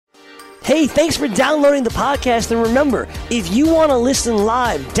Hey, thanks for downloading the podcast. And remember, if you want to listen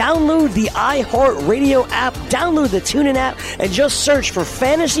live, download the iHeartRadio app, download the TuneIn app, and just search for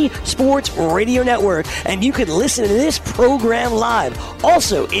Fantasy Sports Radio Network, and you can listen to this program live.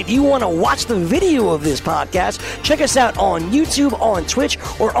 Also, if you want to watch the video of this podcast, check us out on YouTube, on Twitch,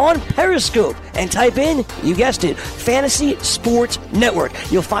 or on Periscope, and type in, you guessed it, Fantasy Sports Network.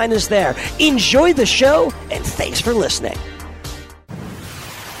 You'll find us there. Enjoy the show, and thanks for listening.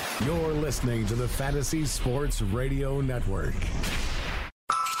 You're listening to the Fantasy Sports Radio Network.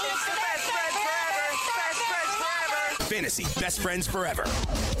 Fantasy Best Friends Forever.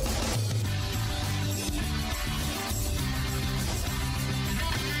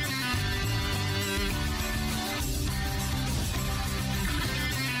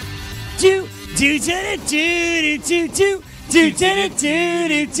 Do do do do do do do do do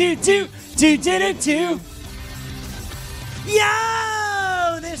do do do do do.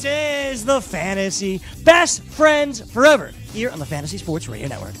 Yo, this is the Fantasy Best Friends Forever here on the Fantasy Sports Radio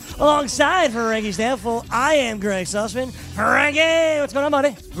Network. Alongside Frankie Stanfield, I am Greg Sussman. Frankie, what's going on,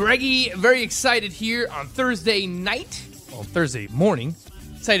 buddy? Greggy, very excited here on Thursday night. Well, Thursday morning.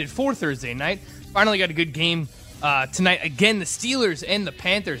 Excited for Thursday night. Finally got a good game tonight. Again, the Steelers and the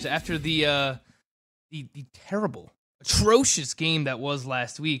Panthers after the terrible, atrocious game that was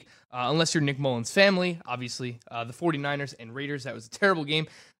last week. Unless you're Nick Mullins' family, obviously. The 49ers and Raiders, that was a terrible game.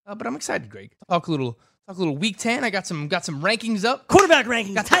 But I'm excited, Greg. Talk a little Week 10. I got some rankings up. Quarterback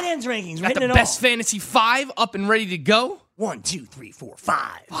rankings, got tight ends rankings. Got the best fantasy 5 up and ready to go. 1, 2, 3, 4,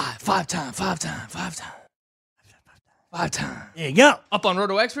 5. Five time. There you go. Up on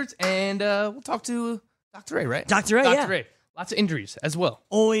Roto Experts, and we'll talk to Dr. A, right? Dr. A, yeah. Dr. A. Lots of injuries as well.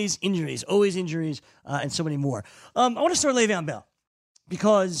 Always injuries, and so many more. I want to start Le'Veon Bell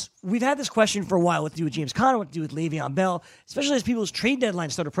because we've had this question for a while: what to do with James Conner, what to do with Le'Veon Bell, especially as people's trade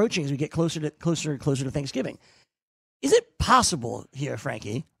deadlines start approaching as we get closer to Thanksgiving. Is it possible here,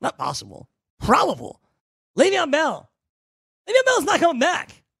 Frankie? Not possible. Probable. Le'Veon Bell's not coming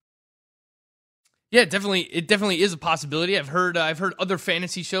back. Yeah, definitely. It definitely is a possibility. I've heard other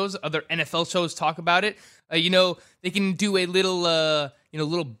fantasy shows, other NFL shows talk about it. They can do a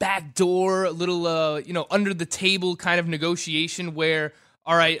little backdoor, under the table kind of negotiation where,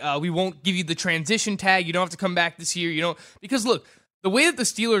 all right, we won't give you the transition tag. You don't have to come back this year. Because look, the way that the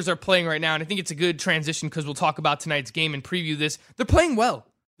Steelers are playing right now, and I think it's a good transition because we'll talk about tonight's game and preview this. They're playing well.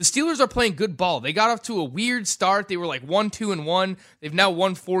 The Steelers are playing good ball. They got off to a weird start. They were like 1-2-1. They've now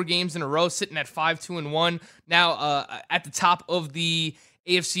won 4 games in a row, sitting at 5-2-1. Now at the top of the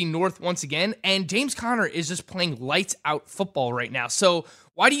AFC North once again. And James Conner is just playing lights out football right now. So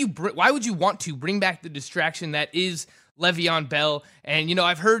why would you want to bring back the distraction that is Le'Veon Bell? And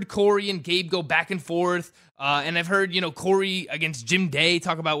I've heard Corey and Gabe go back and forth. And I've heard, Corey against Jim Day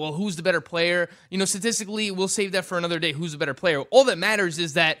talk about, well, who's the better player? Statistically, we'll save that for another day. Who's the better player? All that matters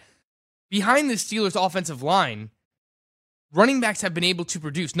is that behind the Steelers' offensive line, running backs have been able to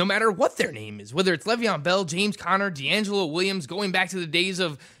produce no matter what their name is, whether it's Le'Veon Bell, James Conner, D'Angelo Williams, going back to the days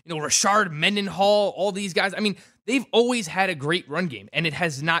of, Rashard Mendenhall, all these guys. I mean, they've always had a great run game, and it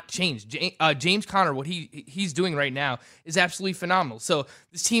has not changed. James Conner, what he's doing right now is absolutely phenomenal. So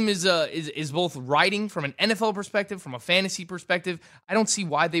this team is both riding from an NFL perspective, from a fantasy perspective. I don't see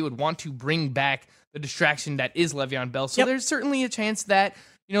why they would want to bring back the distraction that is Le'Veon Bell. So There's certainly a chance that,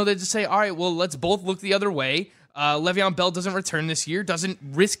 they just say, all right, well, let's both look the other way. Le'Veon Bell doesn't return this year, doesn't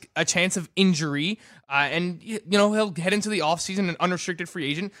risk a chance of injury, and he'll head into the offseason an unrestricted free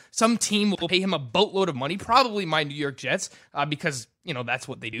agent. Some team will pay him a boatload of money, probably my New York Jets, because that's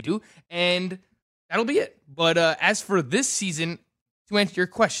what they do, and that'll be it. But as for this season, to answer your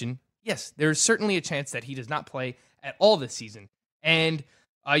question, yes, there is certainly a chance that he does not play at all this season. And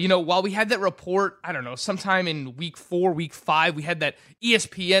while we had that report, I don't know, sometime in week 4, week 5, we had that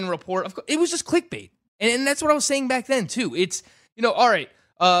ESPN report. It was just clickbait. And that's what I was saying back then, too. It's, all right,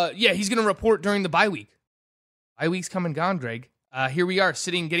 he's going to report during the bye week. Bye week's come and gone, Greg. Here we are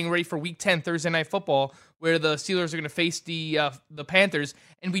getting ready for week 10, Thursday Night Football, where the Steelers are going to face the Panthers,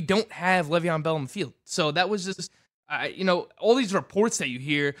 and we don't have Le'Veon Bell in the field. So that was just, all these reports that you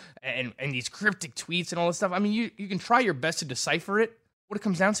hear and these cryptic tweets and all this stuff. I mean, you can try your best to decipher it. What it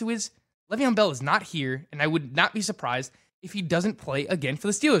comes down to is Le'Veon Bell is not here, and I would not be surprised if he doesn't play again for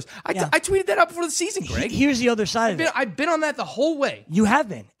the Steelers. I tweeted that out before the season, Greg. Here's the other side of it. I've been on that the whole way. You have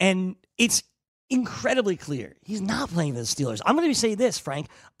been, and it's incredibly clear. He's not playing for the Steelers. I'm going to say this, Frank.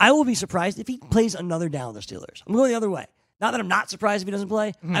 I will be surprised if he plays another down with the Steelers. I'm going the other way. Not that I'm not surprised if he doesn't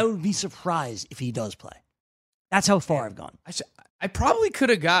play. Mm-hmm. I would be surprised if he does play. That's how far I've gone. I probably could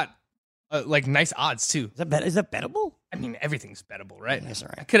have got nice odds too. Is that bettable? mean, everything's bettable, right? That's all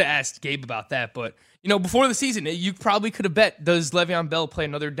right. I could have asked Gabe about that, but, before the season, you probably could have bet, does Le'Veon Bell play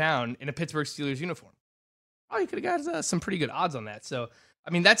another down in a Pittsburgh Steelers uniform? Oh, you could have got some pretty good odds on that. So,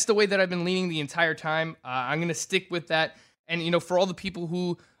 I mean, that's the way that I've been leaning the entire time. I'm going to stick with that. And, for all the people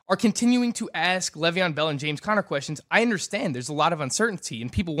who are continuing to ask Le'Veon Bell and James Conner questions, I understand there's a lot of uncertainty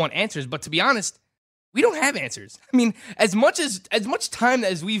and people want answers. But to be honest, we don't have answers. I mean, as much time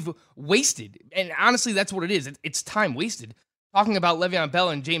as we've wasted, and honestly, that's what it is. It's time wasted talking about Le'Veon Bell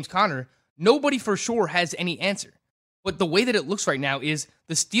and James Conner. Nobody for sure has any answer. But the way that it looks right now is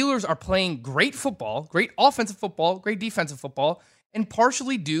the Steelers are playing great football, great offensive football, great defensive football, and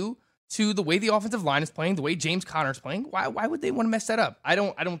partially due to the way the offensive line is playing, the way James Conner is playing. Why would they want to mess that up? I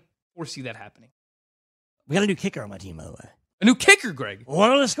don't foresee that happening. We got a new kicker on my team, by the way. A new kicker, Greg.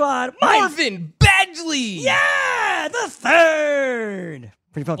 One on the squad. Marvin Bagley. Yeah, the third.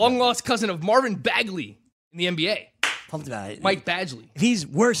 Pretty pumped. Long lost cousin of Marvin Bagley in the NBA. Pumped about it. Mike Badgley. If he's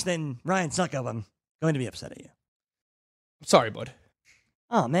worse than Ryan Suckup, I'm going to be upset at you. I'm sorry, bud.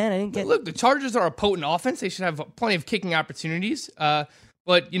 Oh, man, I didn't get... Look, the Chargers are a potent offense. They should have plenty of kicking opportunities.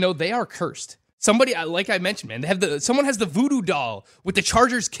 But, they are cursed. Somebody, like I mentioned, man, someone has the voodoo doll with the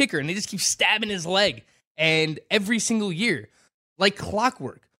Chargers kicker, and they just keep stabbing his leg. And every single year, like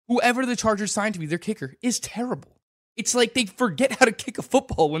clockwork, whoever the Chargers signed to be their kicker is terrible. It's like they forget how to kick a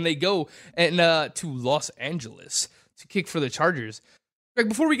football when they go to Los Angeles to kick for the Chargers. Greg,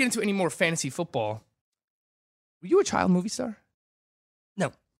 before we get into any more fantasy football, were you a child movie star?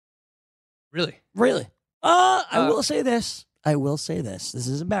 No. Really? I will say this. This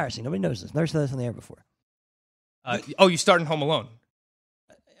is embarrassing. Nobody knows this. Never said this on the air before. You started in Home Alone.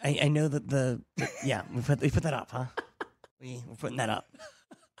 I know that yeah, we put that up, huh? We're putting that up.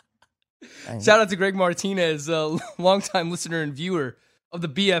 Shout out to Greg Martinez, a longtime listener and viewer of the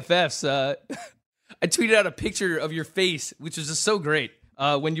BFFs. I tweeted out a picture of your face, which was just so great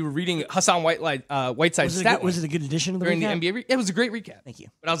when you were reading Hassan Whiteside's stat. Was it a good addition of the during recap? the NBA? It was a great recap. Thank you.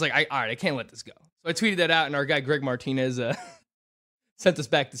 But I was like, all right, I can't let this go. So I tweeted that out, and our guy Greg Martinez sent us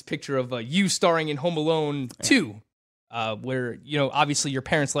back this picture of you starring in Home Alone 2, where, obviously your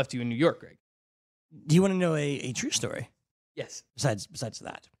parents left you in New York, Greg. Do you want to know a true story? Yes. Besides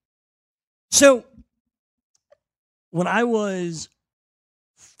that. So, when I was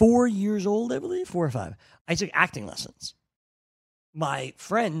 4 years old, I believe, 4 or 5, I took acting lessons. My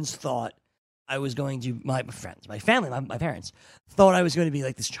friends thought I was going to, my family, my parents, thought I was going to be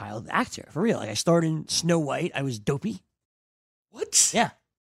like this child actor, for real. Like, I started in Snow White. I was dopey. What? Yeah.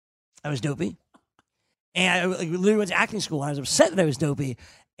 I was dopey. And I literally went to acting school, and I was upset that I was dopey.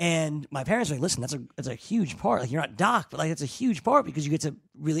 And my parents were like, listen, that's a huge part. Like, you're not Doc, but, like, that's a huge part because you get to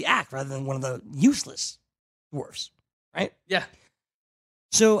really act rather than one of the useless dwarfs, right? Yeah.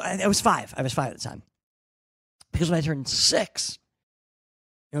 So I was 5. I was 5 at the time. Because when I turned 6,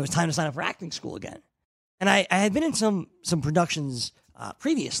 it was time to sign up for acting school again. And I had been in some productions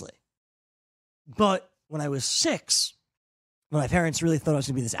previously. But when I was 6, when my parents really thought I was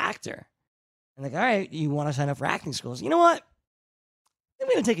going to be this actor, and like, all right, you want to sign up for acting school? So, you know what? I'm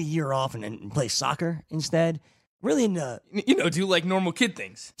going to take a year off and play soccer instead. Really into... do like normal kid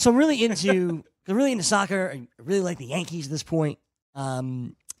things. So I'm really into soccer. I really like the Yankees at this point.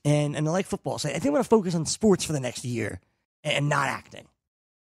 And I like football. So I think I'm going to focus on sports for the next year and not acting.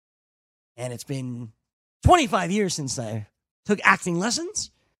 And it's been 25 years since I took acting lessons.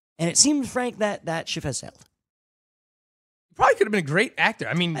 And it seems, Frank, that ship has sailed. You probably could have been a great actor.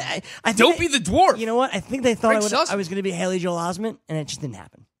 I mean, I Dopey the Dwarf. You know what? I think they thought Frank I was going to be Haley Joel Osment, and it just didn't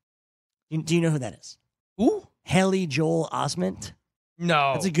happen. Do you know who that is? Who? Haley Joel Osment.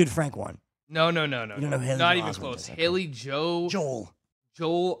 No. That's a good Frank one. No. You don't know Haley Not Joel even Osment close. is, okay. Haley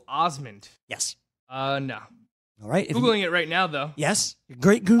Joel Osment. Yes. No. All right. Googling it right now, though. Yes.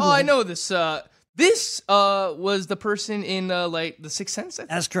 Great Google. Oh, I know this. This was the person in The Sixth Sense. I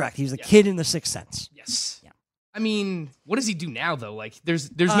think? That's correct. He was the kid in The Sixth Sense. Yes. Yeah. I mean, what does he do now, though? Like, there's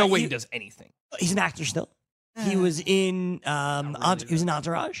no way he does anything. He's an actor still. He was in he was in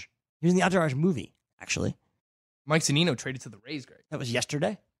Entourage. He was in the Entourage movie, actually. Mike Zunino traded to the Rays, Greg. That was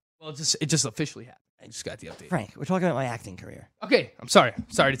yesterday. Well, it just officially happened. I just got the update. Frank, we're talking about my acting career. Okay, I'm sorry.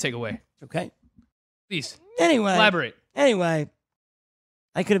 Sorry to take away. Okay. Please. Anyway. Elaborate. Anyway,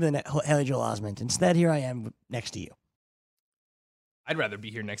 I could have been Haley Joel Osment. Instead, here I am next to you. I'd rather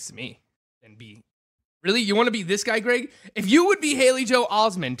be here next to me than be... Really? You want to be this guy, Greg? If you would be Haley Joel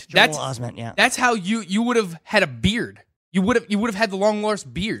Osment, that's how you would have had a beard. You would have had the long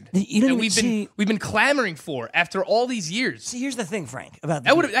lost beard that we've been clamoring for after all these years. See, here's the thing, Frank, about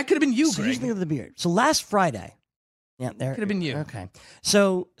that could have been you, Greg. Here's the thing with the beard. So last Friday, there could have been you. Okay,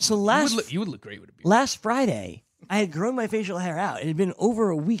 so last you would look great with a beard. Last Friday, I had grown my facial hair out. It had been over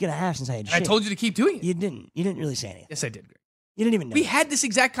a week and a half since I had shaved. I told you to keep doing it. You didn't. You didn't really say anything. Yes, I did, Greg. You didn't even notice. We had this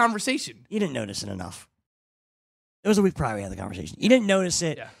exact conversation. You didn't notice it enough. It was a week prior we had the conversation. You didn't notice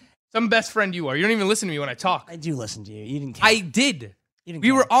it. Yeah. Some best friend you are. You don't even listen to me when I talk. I do listen to you. You didn't care. I did. You didn't We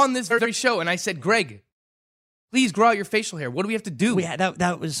care. were on this very show, and I said, Greg, please grow out your facial hair. What do we have to do? We had,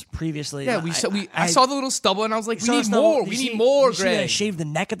 that was previously. Yeah, I saw the little stubble, and I was like, we saw need stubble. more. You We see- need more, you see that I Greg. shaved the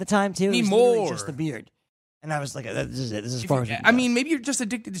neck at the time, too. Need It was literally more. just the beard. And I was like, this is it. This is as far as we can I go. mean, maybe you're just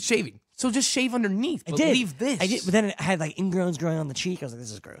addicted to shaving. So just shave underneath, but leave this. I did, but then it had like ingrowns growing on the cheek. I was like,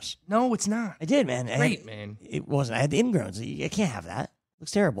 this is gross. No, it's not. I did, man. Great, man. It wasn't. I had the ingrowns. I can't have that. It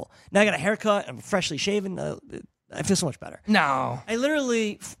looks terrible. Now I got a haircut. I'm freshly shaven. I feel so much better. No. I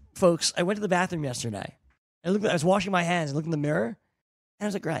literally, folks, I went to the bathroom yesterday. I was washing my hands and looked in the mirror, and I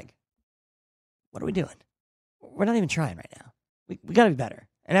was like, Greg, what are we doing? We're not even trying right now. We got to be better.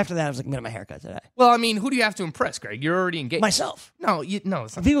 And after that, I was like, I'm getting my haircut today. Well, I mean, who do you have to impress, Greg? You're already engaged. Myself. No, it's The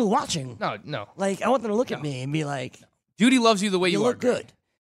not. people watching. No. Like, I want them to look at me and be like, Judy loves you the way you, you are. look Greg. good.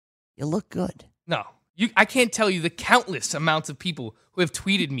 You look good. No. I can't tell you the countless amounts of people who have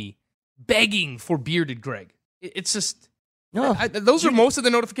tweeted me begging for bearded Greg. It's just... No. Those are most of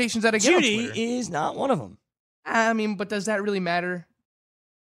the notifications that I get on Judy Twitter. is not one of them. I mean, but does that really matter?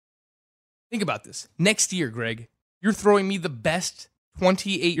 Think about this. Next year, Greg, you're throwing me the best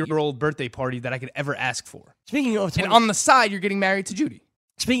 28-year-old birthday party that I could ever ask for. Speaking of And on the side, you're getting married to Judy.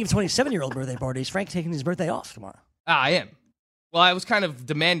 speaking of 27-year-old birthday parties, Frank's taking his birthday off tomorrow. I am. Well, I was kind of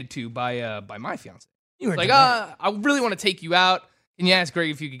demanded to by my fiance. You were Like, demanding. I really want to take you out. Can you ask Greg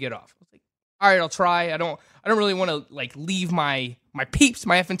if you could get off? I was like, all right, I'll try. I don't really want to like leave my peeps,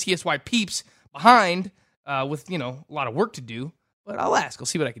 my FNTSY peeps behind with a lot of work to do. But I'll ask. I'll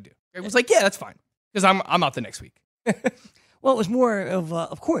see what I can do. Greg was like, yeah, that's fine because I'm out the next week. Well, it was more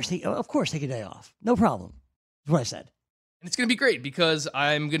of course, take a day off. No problem. That's what I said. And it's going to be great because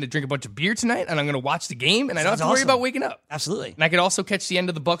I'm going to drink a bunch of beer tonight and I'm going to watch the game and I don't have Sounds to worry awesome. about waking up. Absolutely. And I could also catch the end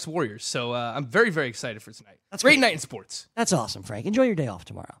of the Bucks Warriors. So I'm very, very excited for tonight. That's great great. night in sports. That's awesome, Frank. Enjoy your day off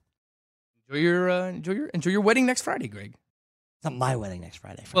tomorrow. Enjoy your wedding next Friday, Greg. It's not my wedding next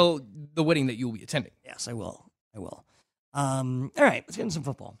Friday. Frank. Well, the wedding that you'll be attending. Yes, I will. All right, let's get into some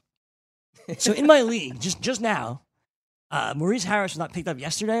football. So in my league, just now, Maurice Harris was not picked up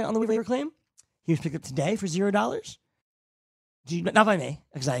yesterday on the waiver claim. He was picked up today for $0. Not by me,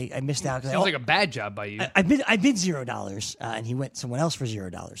 because I missed out. Sounds like a bad job by you. I bid $0, and he went someone else for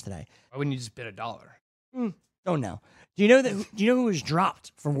 $0 today. Why wouldn't you just bid $1? Don't know. Do you know who was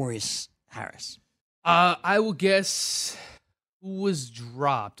dropped for Maurice Harris? I will guess who was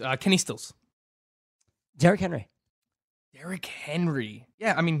dropped. Kenny Stills. Derrick Henry. Derrick Henry.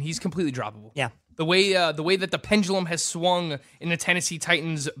 Yeah, I mean, he's completely droppable. Yeah. The way that the pendulum has swung in the Tennessee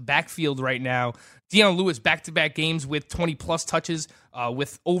Titans backfield right now, Deion Lewis back-to-back games with 20-plus touches,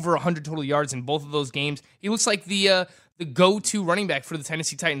 with over 100 total yards in both of those games. He looks like the go-to running back for the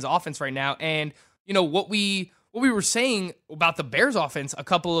Tennessee Titans offense right now. And, what we were saying about the Bears offense a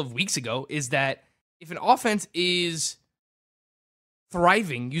couple of weeks ago is that if an offense is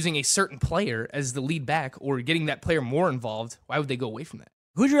thriving using a certain player as the lead back or getting that player more involved, why would they go away from that?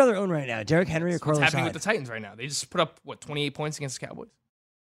 Who'd you rather own right now, Derrick Henry or What's Carlos happening Hyde? with the Titans right now? They just put up 28 points against the Cowboys.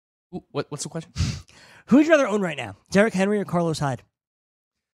 Ooh, what's the question? Who'd you rather own right now, Derrick Henry or Carlos Hyde?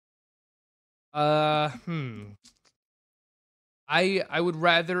 I would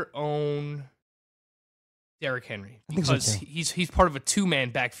rather own Derrick Henry I think so, because too. he's part of a two-man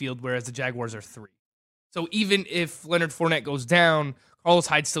backfield, whereas the Jaguars are three. So even if Leonard Fournette goes down, Carlos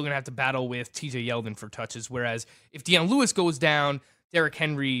Hyde's still going to have to battle with TJ Yeldon for touches, whereas if Deion Lewis goes down, Derrick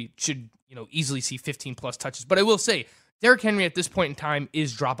Henry should easily see 15-plus touches. But I will say, Derrick Henry at this point in time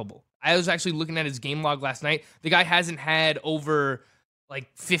is droppable. I was actually looking at his game log last night. The guy hasn't had over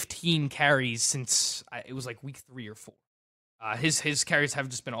 15 carries since it was week 3 or 4. His carries have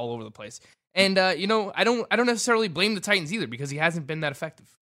just been all over the place. And I don't necessarily blame the Titans either because he hasn't been that effective.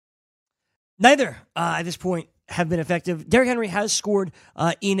 Neither, at this point, have been effective. Derrick Henry has scored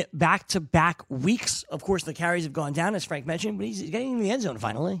in back-to-back weeks. Of course, the carries have gone down, as Frank mentioned, but he's getting in the end zone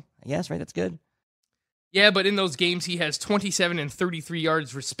finally. I guess, right? That's good. Yeah, but in those games, he has 27 and 33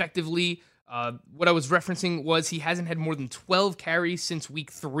 yards respectively. What I was referencing was he hasn't had more than 12 carries since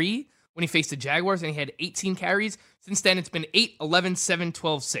week 3 when he faced the Jaguars, and he had 18 carries. Since then, it's been 8, 11, 7,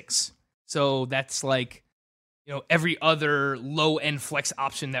 12, 6. So that's every other low-end flex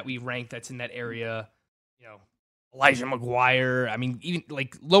option that we rank that's in that area. Elijah McGuire. I mean, even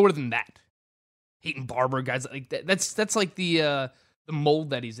lower than that. Peyton Barber, guys like that. That's the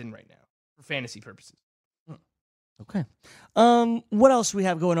mold that he's in right now for fantasy purposes. Okay. What else do we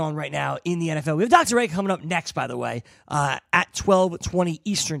have going on right now in the NFL? We have Dr. Ray coming up next, by the way, at 12:20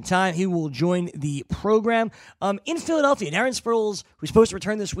 Eastern Time. He will join the program. In Philadelphia, Darren Sproles, who's supposed to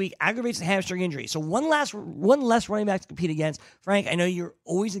return this week, aggravates a hamstring injury. So one less running back to compete against. Frank, I know you're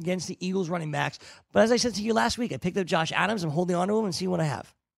always against the Eagles running backs, but as I said to you last week, I picked up Josh Adams. I'm holding on to him and see what I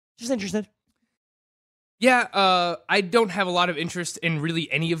have. Just interested. Yeah, I don't have a lot of interest in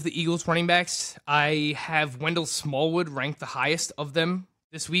really any of the Eagles running backs. I have Wendell Smallwood ranked the highest of them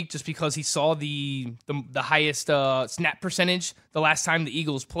this week just because he saw the highest snap percentage the last time the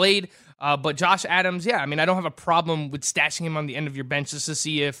Eagles played. But Josh Adams, yeah, I mean, I don't have a problem with stashing him on the end of your bench just to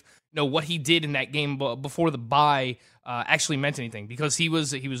see if what he did in that game before the bye actually meant anything, because he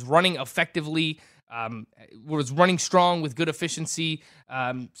was running effectively. Was running strong with good efficiency.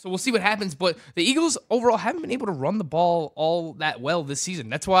 So we'll see what happens. But the Eagles overall haven't been able to run the ball all that well this season.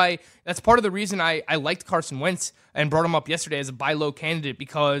 That's part of the reason I liked Carson Wentz and brought him up yesterday as a buy low candidate,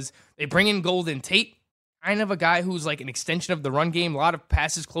 because they bring in Golden Tate, kind of a guy who's like an extension of the run game. A lot of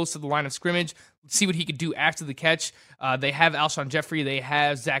passes close to the line of scrimmage. Let's see what he could do after the catch. They have Alshon Jeffrey. They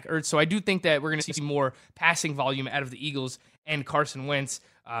have Zach Ertz. So I do think that we're going to see more passing volume out of the Eagles and Carson Wentz.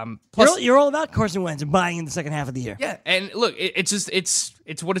 Plus, you're all about Carson Wentz and buying in the second half of the year. Yeah, and look, it's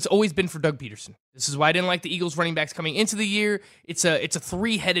what it's always been for Doug Peterson. This is why I didn't like the Eagles running backs coming into the year. It's a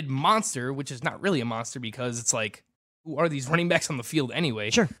three-headed monster, which is not really a monster because it's like, who are these running backs on the field anyway?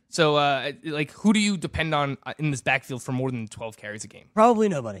 Sure. So, who do you depend on in this backfield for more than 12 carries a game? Probably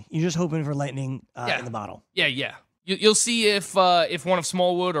nobody. You're just hoping for lightning in the bottle. Yeah. You'll see if one of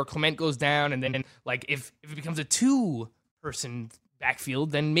Smallwood or Clement goes down, and then like if it becomes a two-person backfield,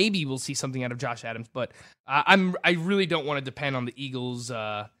 then maybe we'll see something out of Josh Adams. But I really don't want to depend on the Eagles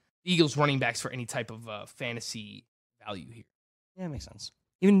running backs for any type of fantasy value here. Yeah, makes sense.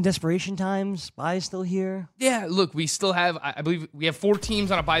 Even in desperation times, bye is still here. Yeah, look, we still have, I believe we have 4 teams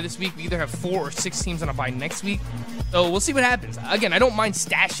on a bye this week. We either have 4 or 6 teams on a bye next week. So we'll see what happens. Again, I don't mind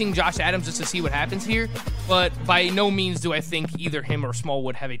stashing Josh Adams just to see what happens here, but by no means do I think either him or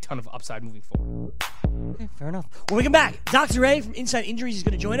Smallwood have a ton of upside moving forward. Okay, fair enough. When we come back, Dr. Ray from Inside Injuries is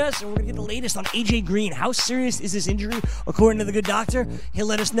going to join us, and we're going to get the latest on AJ Green. How serious is this injury, according to the good doctor? He'll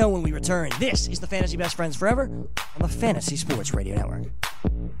let us know when we return. This is the Fantasy Best Friends Forever on the Fantasy Sports Radio Network.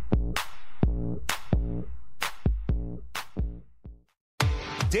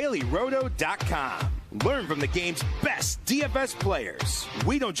 DailyRoto.com. Learn from the game's best DFS players.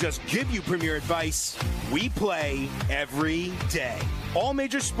 We don't just give you premier advice, we play every day. All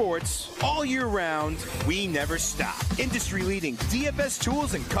major sports, all year round, we never stop. Industry-leading DFS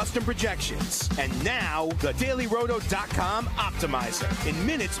tools and custom projections. And now, the DailyRoto.com Optimizer. In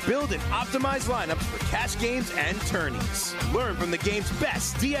minutes, build and optimize lineups for cash games and tourneys. Learn from the game's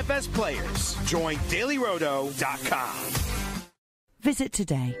best DFS players. Join DailyRoto.com. Visit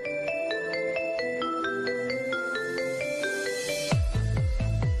today.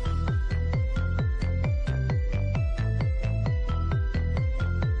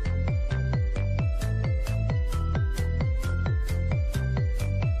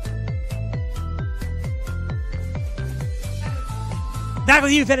 Back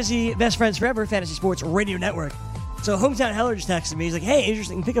with you, Fantasy Best Friends Forever, Fantasy Sports Radio Network. So Hometown Heller just texted me. He's like, hey,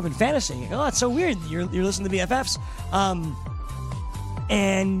 interesting pickup in fantasy. Oh, that's so weird. You're listening to BFFs.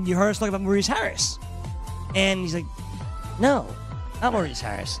 And you heard us talk about Maurice Harris. And he's like, no, not Maurice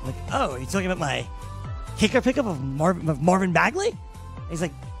Harris. I'm like, oh, are you talking about my kicker pickup of Marvin Bagley? And he's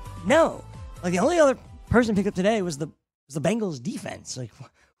like, no. Like, the only other person picked up today was the Bengals defense. Like,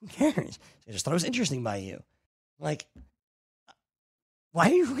 who cares? I just thought it was interesting by you. Like,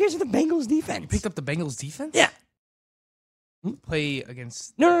 who cares about the Bengals defense? You picked up the Bengals defense? Yeah. Play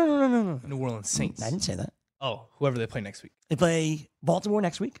against No. New Orleans Saints. I didn't say that. Oh, whoever they play next week. They play Baltimore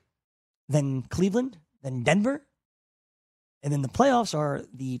next week, then Cleveland, then Denver, and then the playoffs are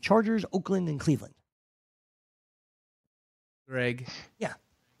the Chargers, Oakland, and Cleveland. Greg. Yeah.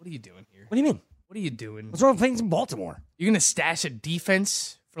 What are you doing here? What do you mean? What are you doing? What's wrong with playing in Baltimore? You're going to stash a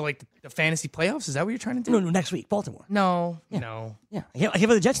defense for like the fantasy playoffs? Is that what you're trying to do? No, next week, Baltimore. No. Yeah. I can't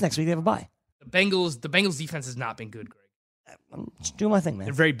for the Jets next week. They have a bye. The Bengals defense has not been good, Greg. I'm just doing my thing, man.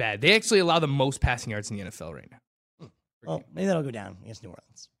 They're very bad. They actually allow the most passing yards in the NFL right now. Well, maybe that'll go down against New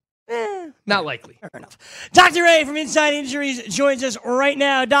Orleans. Not likely. Fair enough. Dr. Ray from Inside Injuries joins us right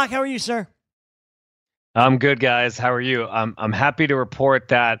now. Doc, how are you, sir? I'm good, guys. How are you? I'm happy to report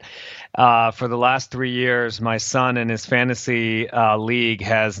that for the last 3 years, my son in his fantasy league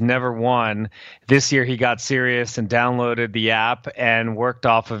has never won. This year, he got serious and downloaded the app and worked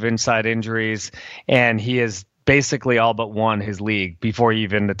off of Inside Injuries, and he has basically all but won his league before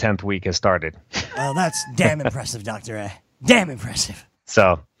even the 10th week has started. Oh, that's damn impressive, Dr. A. Damn impressive.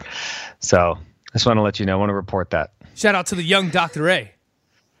 So I just want to let you know. I want to report that. Shout out to the young Dr. A.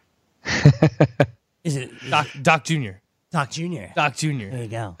 Is it Doc Jr. Doc Jr.? Doc Jr. There you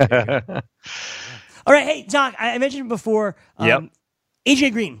go. All right, hey Doc. I mentioned before. Yep.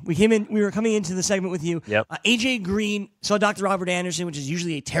 AJ Green. We were coming into the segment with you. Yep. AJ Green saw Dr. Robert Anderson, which is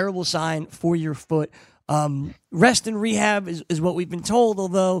usually a terrible sign for your foot. Rest and rehab is what we've been told.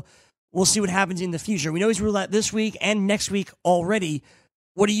 Although we'll see what happens in the future. We know he's ruled out this week and next week already.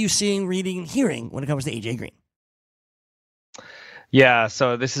 What are you seeing, reading, and hearing when it comes to AJ Green? Yeah,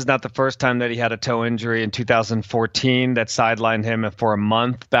 so this is not the first time that he had a toe injury in 2014 that sidelined him for a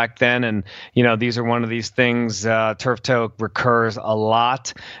month back then. And, these are one of these things, turf toe recurs a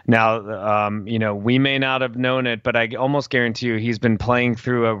lot. Now, we may not have known it, but I almost guarantee you he's been playing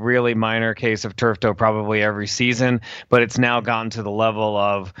through a really minor case of turf toe probably every season, but it's now gotten to the level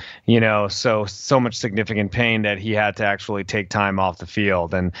of, so much significant pain that he had to actually take time off the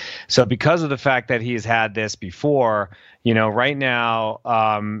field. And so because of the fact that he's had this before, right now,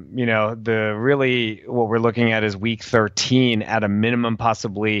 what we're looking at is week 13 at a minimum,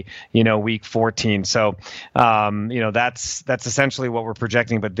 possibly, week 14. So, that's essentially what we're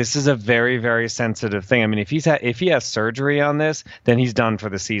projecting. But this is a very, very sensitive thing. I mean, if he has surgery on this, then he's done for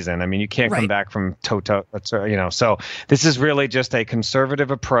the season. I mean, you can't come back from toe. So this is really just a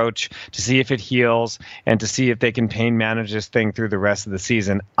conservative approach to see if it heals and to see if they can pain manage this thing through the rest of the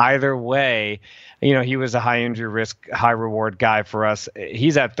season. Either way, he was a high injury risk, high reward guy for us.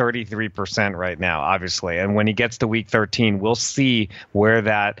 He's at 33% right now, obviously. And when he gets to week 13, we'll see where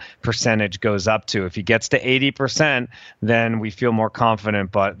that percentage goes up to. If he gets to 80%, then we feel more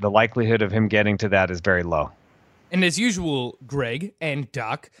confident, but the likelihood of him getting to that is very low. And as usual, Greg and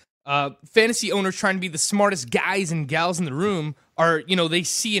Doc, fantasy owners trying to be the smartest guys and gals in the room are, they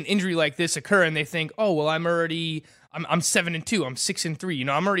see an injury like this occur and they think, oh, well, I'm 7-2, I'm 6-3,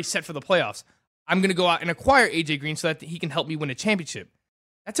 I'm already set for the playoffs. I'm going to go out and acquire AJ Green so that he can help me win a championship.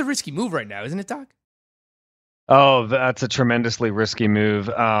 That's a risky move right now, isn't it, Doc? Oh, that's a tremendously risky move.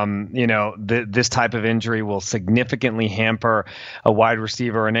 This type of injury will significantly hamper a wide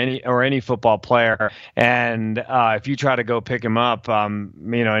receiver and any football player. And if you try to go pick him up,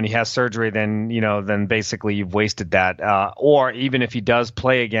 and he has surgery, then basically you've wasted that. Or even if he does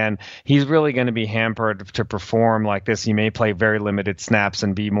play again, he's really going to be hampered to perform like this. He may play very limited snaps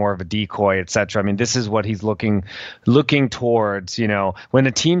and be more of a decoy, etc. I mean, this is what he's looking towards. When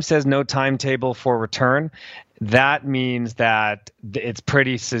the team says no timetable for return, that means that it's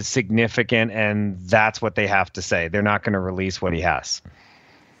pretty significant, and that's what they have to say. They're not going to release what he has.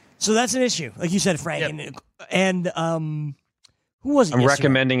 So that's an issue, like you said, Frank. Yep. And who was it? I'm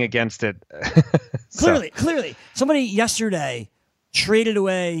recommending against it. Clearly. Somebody yesterday traded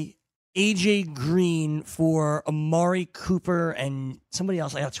away AJ Green for Amari Cooper and somebody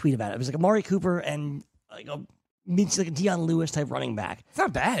else. I got a tweet about it. It was like Amari Cooper and meets like a Deion Lewis type running back. It's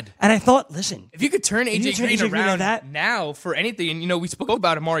not bad. And I thought, listen, if you could turn AJ Green around like now for anything, and we spoke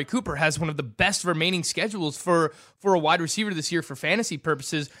about Amari Cooper has one of the best remaining schedules for a wide receiver this year for fantasy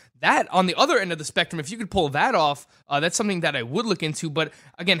purposes. That, on the other end of the spectrum, if you could pull that off, that's something that I would look into. But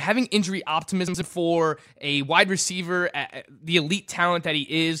again, having injury optimism for a wide receiver, the elite talent that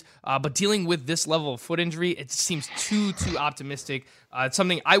he is, but dealing with this level of foot injury, it seems too optimistic. It's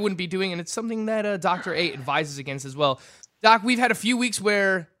something I wouldn't be doing, and it's something that Dr. A advises against as well. Doc, we've had a few weeks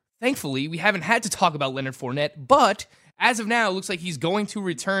where, thankfully, we haven't had to talk about Leonard Fournette, but as of now, it looks like he's going to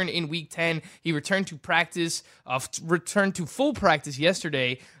return in Week 10. He returned to practice, returned to full practice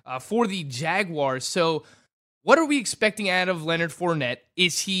yesterday for the Jaguars. So what are we expecting out of Leonard Fournette?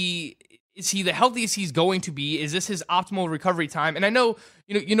 Is he the healthiest he's going to be? Is this his optimal recovery time? And I know,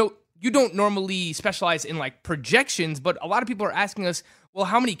 you don't normally specialize in like projections, but a lot of people are asking us, well,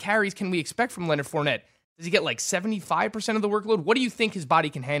 how many carries can we expect from Leonard Fournette? Does he get like 75% of the workload? What do you think his body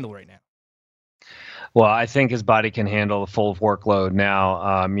can handle right now? Well, I think his body can handle the full workload now.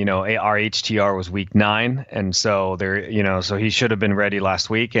 Our HTR was week 9, and so so he should have been ready last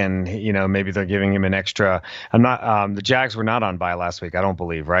week, and maybe they're giving him an extra. The Jags were not on bye last week, I don't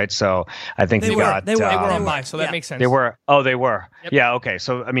believe, right? So I think they were on bye, so that makes sense. They were. Oh, they were. Yep. Yeah. Okay.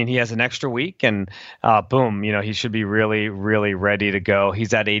 So I mean, he has an extra week, and boom, he should be really, really ready to go.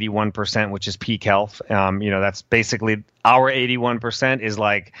 He's at 81%, which is peak health. That's basically our 81% is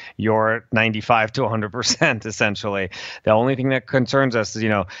like your 95 to 100%, essentially. The only thing that concerns us is,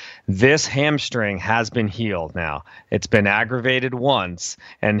 this hamstring has been healed now. It's been aggravated once,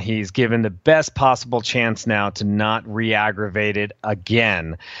 and he's given the best possible chance now to not re-aggravate it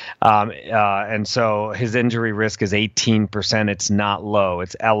again. And so his injury risk is 18%. It's not low.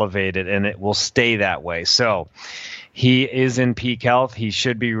 It's elevated, and it will stay that way. So he is in peak health. He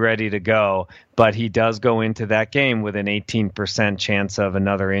should be ready to go, but he does go into that game with an 18% chance of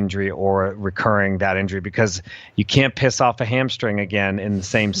another injury or recurring that injury, because you can't piss off a hamstring again in the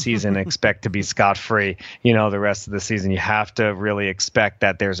same season and expect to be scot-free, the rest of the season. You have to really expect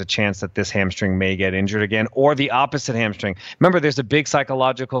that there's a chance that this hamstring may get injured again, or the opposite hamstring. Remember, there's a big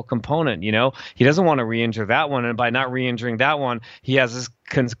psychological component, He doesn't want to re-injure that one, and by not re-injuring that one, he has this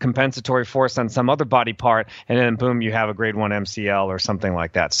compensatory force on some other body part, and then boom, you have a grade 1 MCL or something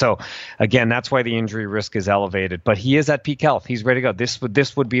like that. So again, that's why the injury risk is elevated, but he is at peak health. He's ready to go.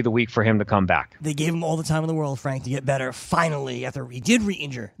 This would be the week for him to come back. They gave him all the time in the world, Frank, to get better. Finally, after he did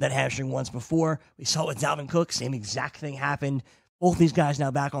re-injure that hamstring once before, we saw it with Dalvin Cook. Same exact thing happened. Both these guys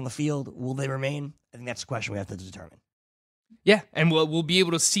now back on the field. Will they remain? I think that's the question we have to determine. Yeah, and we'll be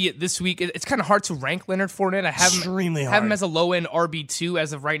able to see it this week. It's kind of hard to rank Leonard Fournette. I have him as a low-end RB2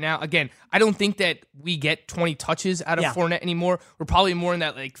 as of right now. Again, I don't think that we get 20 touches out of Fournette anymore. We're probably more in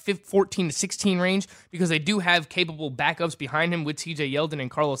that 14 to 16 range, because they do have capable backups behind him with TJ Yeldon and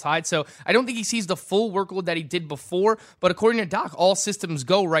Carlos Hyde. So I don't think he sees the full workload that he did before. But according to Doc, all systems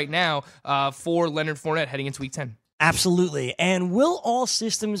go right now for Leonard Fournette heading into Week 10. Absolutely. And will all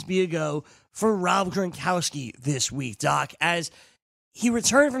systems be a go for Rob Gronkowski this week, Doc, as he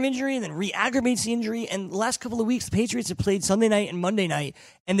returned from injury and then re-aggravates the injury? And the last couple of weeks, the Patriots have played Sunday night and Monday night,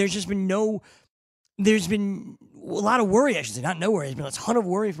 and there's been a lot of worry, I should say, not no worry. There's been a ton of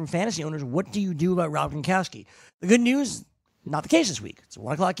worry from fantasy owners. What do you do about Rob Gronkowski? The good news, not the case this week. It's a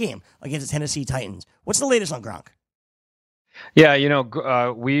 1 o'clock game against the Tennessee Titans. What's the latest on Gronk?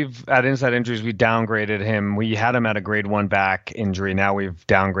 Yeah, we've at Inside Injuries, we downgraded him. We had him at a grade 1 back injury. Now we've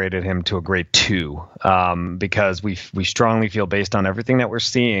downgraded him to a grade 2 because we strongly feel, based on everything that we're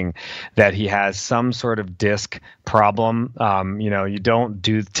seeing, that he has some sort of disc problem.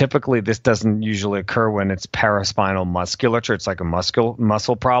 Typically this doesn't usually occur when it's paraspinal musculature. It's like a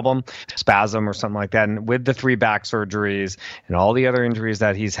muscle problem, spasm or something like that. And with the 3 back surgeries and all the other injuries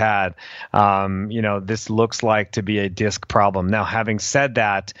that he's had, this looks like to be a disc problem. Now, having said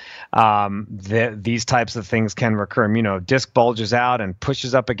that, these types of things can recur. Disc bulges out and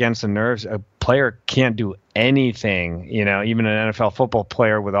pushes up against the nerves. A player can't do anything, even an NFL football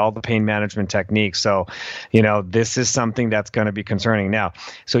player, with all the pain management techniques. So, this is something that's going to be concerning. Now,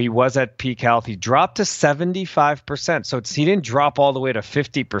 so he was at peak health. He dropped to 75%. So he didn't drop all the way to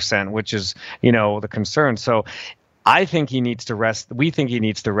 50%, which is, the concern. So I think he needs to rest. We think he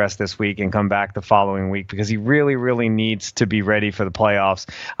needs to rest this week and come back the following week, because he really, really needs to be ready for the playoffs.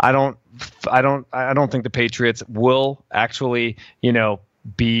 I don't think the Patriots will actually,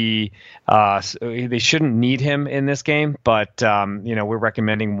 they shouldn't need him in this game, but we're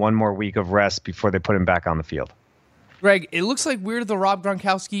recommending one more week of rest before they put him back on the field. Greg, it looks like we're the Rob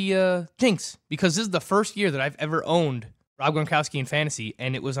Gronkowski jinx, because this is the first year that I've ever owned Rob Gronkowski in fantasy,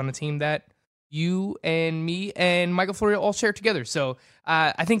 and it was on a team that you and me and Michael Florio all share together. So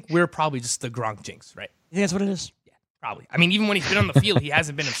I think we're probably just the Gronk jinx, right? You think that's what it is? Yeah, probably. I mean, even when he's been on the field, he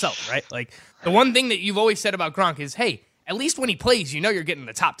hasn't been himself, right? Like, the one thing that you've always said about Gronk is, hey, at least when he plays, you're getting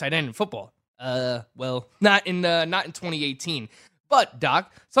the top tight end in football. Well, not in 2018. But,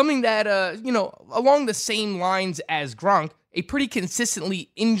 Doc, something that, along the same lines as Gronk, a pretty consistently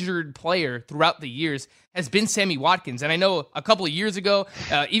injured player throughout the years has been Sammy Watkins. And I know a couple of years ago,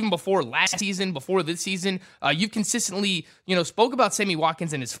 even before last season, before this season, you've consistently, spoke about Sammy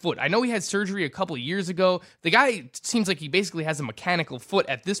Watkins and his foot. I know he had surgery a couple of years ago. The guy seems like he basically has a mechanical foot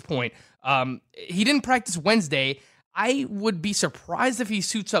at this point. He didn't practice Wednesday. I would be surprised if he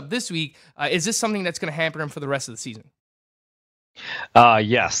suits up this week. Is this something that's going to hamper him for the rest of the season?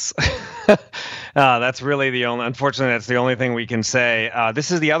 Yes. That's really unfortunately, that's the only thing we can say. This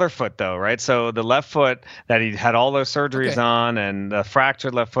is the other foot though, right? So the left foot that he had all those surgeries on, and the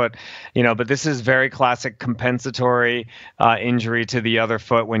fractured left foot, but this is very classic compensatory injury to the other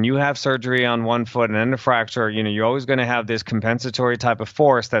foot. When you have surgery on one foot and then a fracture, you're always going to have this compensatory type of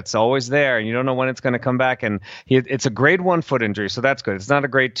force that's always there, and you don't know when it's going to come back. And it's a grade 1 foot injury, so that's good. It's not a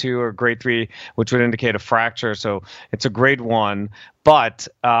grade 2 or grade 3, which would indicate a fracture. So it's a grade 1. But,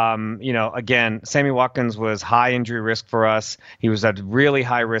 again, Sammy Watkins was high injury risk for us. He was a really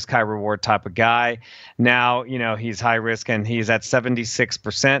high risk, high reward type of guy. Now, he's high risk and he's at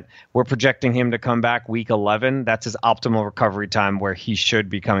 76%. We're projecting him to come back week 11. That's his optimal recovery time where he should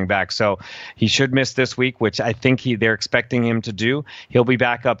be coming back. So he should miss this week, which I think they're expecting him to do. He'll be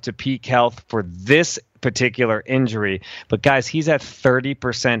back up to peak health for this particular injury. But guys, he's at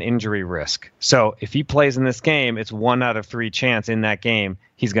 30% injury risk. So if he plays in this game, it's 1 out of 3 chance in that game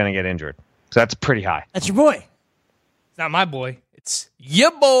he's going to get injured. So that's pretty high. That's your boy. It's not my boy. It's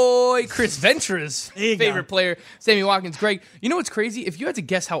your boy, Chris Ventra's favorite player, Sammy Watkins. Greg, you know what's crazy? If you had to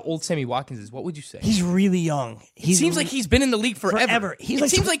guess how old Sammy Watkins is, what would you say? He's really young. It seems like he's been in the league forever.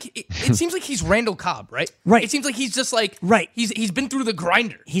 It seems like he's Randall Cobb, right? Right. It seems like he's just like right. He's been through the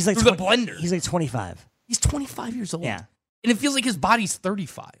grinder. He's like through the blender. He's like 25. He's 25 years old. Yeah. And it feels like his body's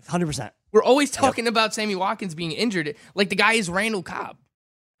 35. 100%. We're always talking about Sammy Watkins being injured. Like the guy is Randall Cobb.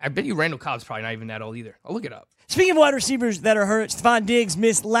 I bet you Randall Cobb's probably not even that old either. I'll look it up. Speaking of wide receivers that are hurt, Stephon Diggs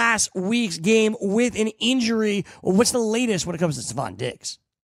missed last week's game with an injury. Well, what's the latest when it comes to Stephon Diggs?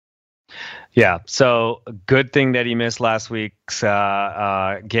 Yeah, so good thing that he missed last week's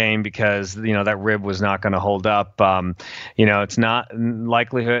game because that rib was not going to hold up. It's not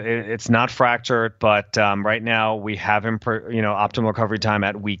likelihood it's not fractured, but right now we have him optimal recovery time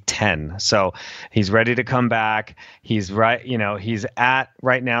at week 10. So he's ready to come back. He's right. He's at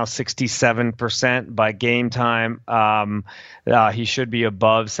right now 67% by game time. He should be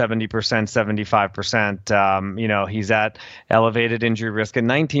above 70%, 75%. He's at elevated injury risk at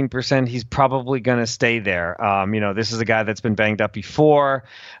 19%. He's probably going to stay there. This is a guy that's been banged up before,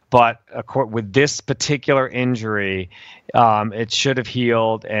 but with this particular injury, it should have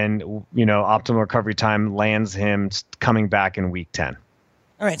healed, and optimal recovery time lands him coming back in week 10.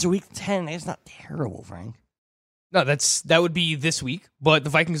 All right, so week 10, that's not terrible, Frank. No, that would be this week, but the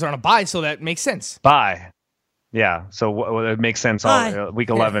Vikings are on a bye, so that makes sense. Bye. Yeah, so it makes sense. Week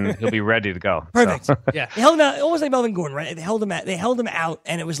 11, he'll be ready to go. Perfect. So. Yeah, they held him out, almost like Melvin Gordon, right? They held him out,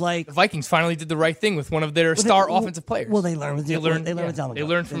 and it was like the Vikings finally did the right thing with one of their offensive players. Well, they learned with Dalvin Cook. They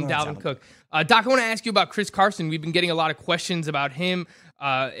learned from Dalvin Cook. Doc, I want to ask you about Chris Carson. We've been getting a lot of questions about him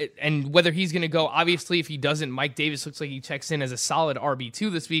and whether he's going to go. Obviously, if he doesn't, Mike Davis looks like he checks in as a solid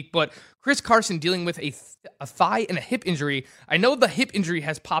RB2 this week. But Chris Carson dealing with a thigh and a hip injury. I know the hip injury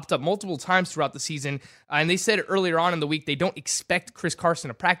has popped up multiple times throughout the season, and they said earlier on in the week they don't expect Chris Carson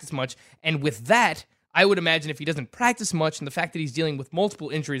to practice much. And with that, I would imagine if he doesn't practice much and the fact that he's dealing with multiple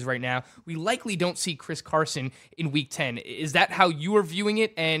injuries right now, we likely don't see Chris Carson in week 10. Is that how you are viewing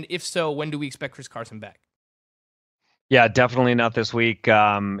it? And if so, when do we expect Chris Carson back? Yeah, definitely not this week.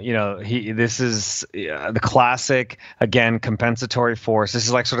 This is the classic, again, compensatory force. This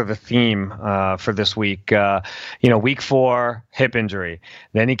is like sort of the theme for this week. Week 4, hip injury.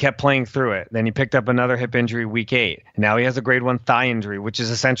 Then he kept playing through it. Then he picked up another hip injury week 8. Now he has a grade 1 thigh injury, which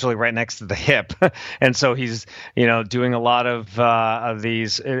is essentially right next to the hip. And so he's, doing a lot of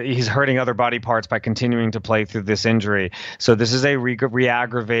these. He's hurting other body parts by continuing to play through this injury. So this is a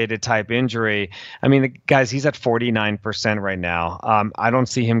re-aggravated type injury. I mean, guys, he's at 49% right now. I don't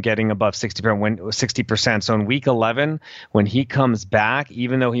see him getting above 60%. So in week 11, when he comes back,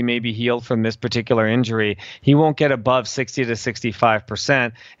 even though he may be healed from this particular injury, he won't get above 60 to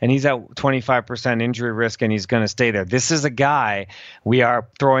 65%. And he's at 25% injury risk, and he's going to stay there. This is a guy we are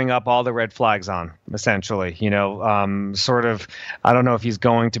throwing up all the red flags on, essentially. I don't know if he's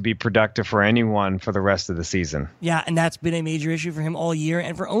going to be productive for anyone for the rest of the season. Yeah, and that's been a major issue for him all year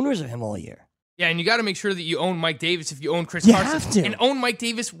and for owners of him all year. Yeah, and you got to make sure that you own Mike Davis if you own Chris Carson. Have to. And own Mike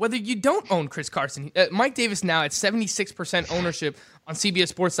Davis whether you don't own Chris Carson. Mike Davis now at 76% ownership on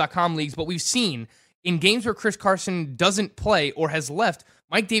CBSSports.com leagues, but we've seen in games where Chris Carson doesn't play or has left,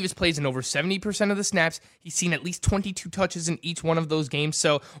 Mike Davis plays in over 70% of the snaps. He's seen at least 22 touches in each one of those games.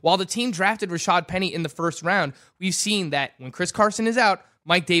 So while the team drafted Rashad Penny in the first round, we've seen that when Chris Carson is out,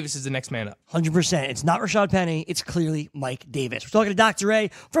 Mike Davis is the next man up. 100%. It's not Rashad Penny. It's clearly Mike Davis. We're talking to Dr.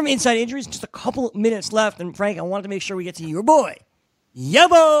 Ray from Inside Injuries. Just a couple minutes left. And Frank, I wanted to make sure we get to your boy. Your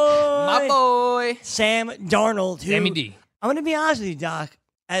boy. My boy. Sam Darnold. Sammy D. I'm going to be honest with you, Doc.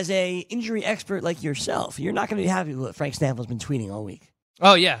 As a injury expert like yourself, you're not going to be happy with what Frank Stanfield's been tweeting all week.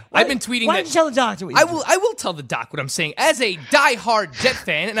 Oh, yeah. I've been tweeting Why don't you tell the doctor what you're I will tell the doc what I'm saying. As a diehard Jet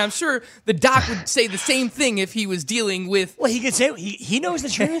fan, and I'm sure the doc would say the same thing if he was dealing with... Well, he could say he knows the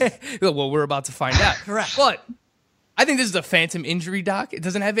truth. Well, we're about to find out. Correct. But I think this is a phantom injury, Doc. It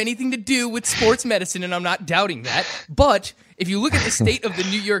doesn't have anything to do with sports medicine, and I'm not doubting that. But if you look at the state of the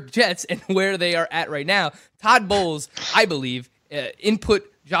New York Jets and where they are at right now, Todd Bowles, I believe, input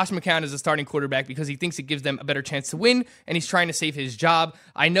Josh McCown is a starting quarterback because he thinks it gives them a better chance to win, and he's trying to save his job.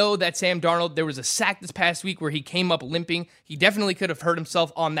 I know that Sam Darnold, there was a sack this past week where he came up limping. He definitely could have hurt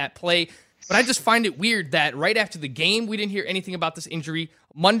himself on that play. But I just find it weird that right after the game, we didn't hear anything about this injury.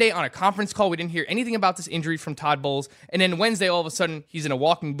 Monday on a conference call, we didn't hear anything about this injury from Todd Bowles. And then Wednesday, all of a sudden, he's in a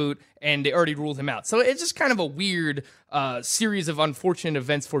walking boot, and they already ruled him out. So it's just kind of a weird series of unfortunate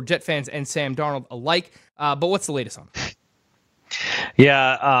events for Jet fans and Sam Darnold alike. But what's the latest on it?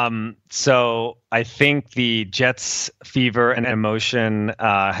 Yeah, so I think the Jets' fever and emotion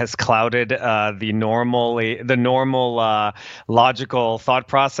has clouded the normal logical thought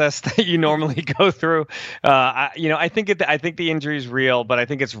process that you normally go through. I think the injury is real, but I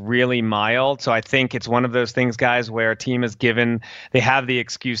think it's really mild. So I think it's one of those things, guys, where a team is they have the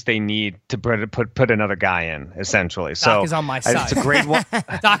excuse they need to put another guy in, essentially. Doc is on my side. It's a grade one.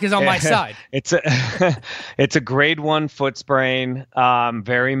 Doc is on my side. It's a grade 1 foot sprain,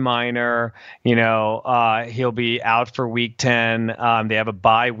 very minor. He'll be out for week 10. They have a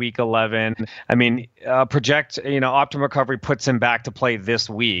bye week 11. I mean, Optimum Recovery puts him back to play this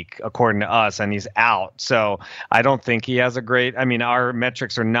week, according to us, and he's out. So I don't think he has our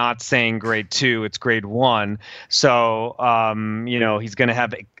metrics are not saying grade 2, it's grade 1. So, he's going to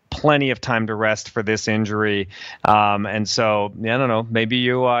have plenty of time to rest for this injury. And so, I don't know, maybe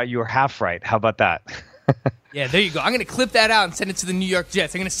you're half right. How about that? Yeah, there you go. I'm going to clip that out and send it to the New York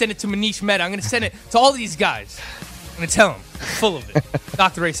Jets. I'm going to send it to Manish Mehta. I'm going to send it to all these guys. I'm going to tell them. It's full of it.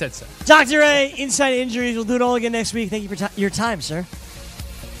 Dr. Ray said so. Dr. Ray, Inside Injuries. We'll do it all again next week. Thank you for your time, sir.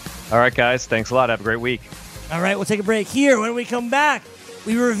 All right, guys. Thanks a lot. Have a great week. All right, we'll take a break here. When we come back,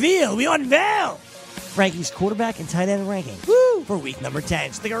 we unveil Frankie's quarterback and tight end ranking for week number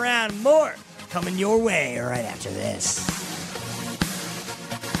 10. Stick around. More coming your way right after this.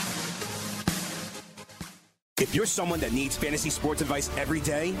 If you're someone that needs fantasy sports advice every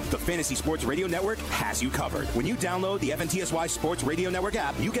day, the Fantasy Sports Radio Network has you covered. When you download the FNTSY Sports Radio Network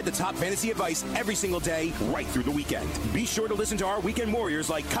app, you get the top fantasy advice every single day, right through the weekend. Be sure to listen to our weekend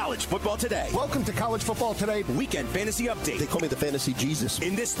warriors like College Football Today. Welcome to College Football Today. Weekend Fantasy Update. They call me the Fantasy Jesus.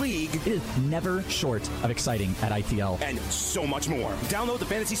 In this league, it is never short of exciting at ITL. And so much more. Download the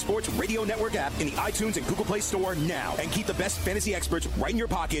Fantasy Sports Radio Network app in the iTunes and Google Play Store now. And keep the best fantasy experts right in your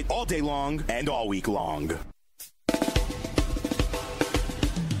pocket all day long and all week long.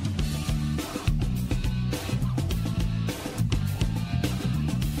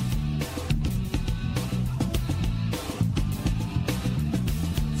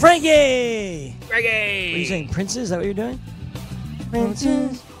 Frankie! What Frankie! are you saying, Princes? Is that what you're doing?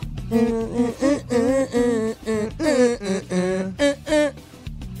 Princes.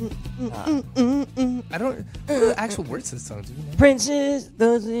 I don't know the actual words to the song, do you know? Princes,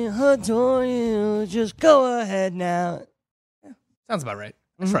 those who adore you, just go ahead now. Sounds about right.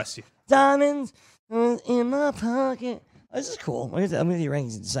 I trust you. Diamonds in my pocket. Oh, this is cool. I'm going to do your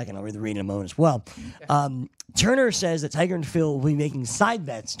rankings in a second. I'll read the read in a moment as well. Turner says that Tiger and Phil will be making side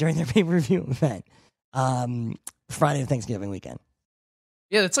bets during their pay-per-view event Friday of Thanksgiving weekend.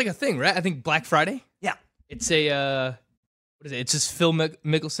 Yeah, that's like a thing, right? I think Black Friday. Yeah. It's a, what is it? It's just Phil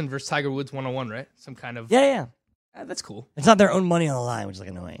Mickelson versus Tiger Woods 1-on-1, right? Some kind of. Yeah. That's cool. It's not their own money on the line, which is like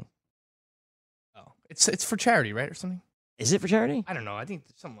annoying. Oh, it's for charity, right, or something? Is it for charity? I don't know. I think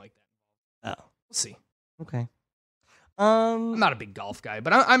something like that. Oh. We'll see. Okay. I'm not a big golf guy,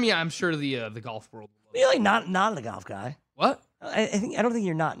 but I'm sure the golf world. You're like not a golf guy. What? I don't think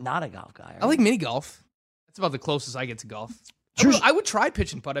you're not a golf guy. I like mini golf. That's about the closest I get to golf. I would try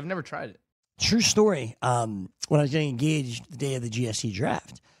pitch and putt. I've never tried it. True story. When I was getting engaged the day of the GST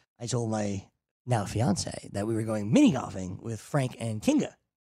draft, I told my now fiance that we were going mini golfing with Frank and Kinga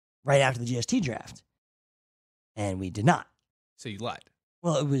right after the GST draft, and we did not. So you lied.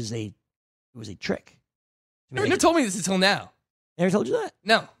 Well, it was a trick. You never told me this until now. Never told you that?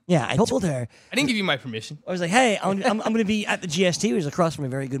 No. Yeah, I told her. I didn't give you my permission. I was like, hey, I'm going to be at the GST, which is across from a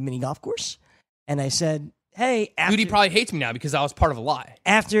very good mini golf course. And I said, hey, Dude, probably hates me now because I was part of a lie.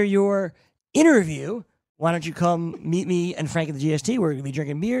 After your interview, why don't you come meet me and Frank at the GST? We're going to be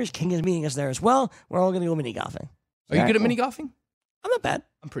drinking beers. King is meeting us there as well. We're all going to go mini golfing. Are you good at mini golfing? I'm not bad.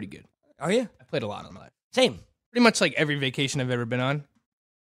 I'm pretty good. Are you? I played a lot in my life. Same. Pretty much like every vacation I've ever been on.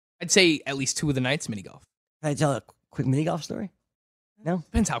 I'd say at least 2 of the nights mini golf. Can I tell a quick mini golf story? No?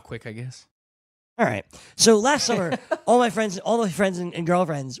 Depends how quick, I guess. All right. So last summer, all my friends and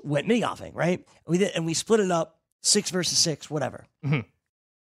girlfriends went mini golfing, right? We split it up 6 versus 6, whatever. Mm-hmm.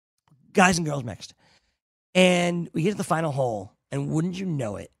 Guys and girls mixed. And we get to the final hole, and wouldn't you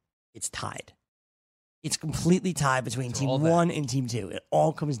know it, it's tied. It's completely tied between Team 1 and Team 2. It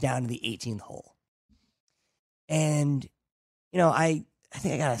all comes down to the 18th hole. And, I I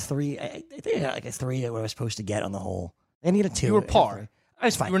think I got a 3. I think I got like a 3 what I was supposed to get on the whole. I didn't get a 2. You were par. I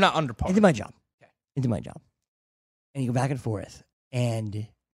was fine. You were not under par. I did my job. Okay. I did my job. And you go back and forth, and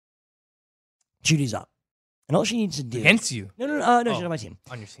Judy's up. And all she needs to do... Against you? No, she's on my team.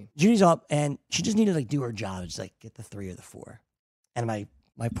 On your team. Judy's up, and she just needed to do her job. Just get the 3 or the 4. And my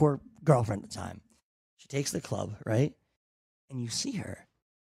poor girlfriend at the time, she takes the club, right? And you see her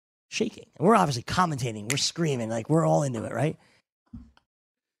shaking. And we're obviously commentating. We're screaming. We're all into it, right?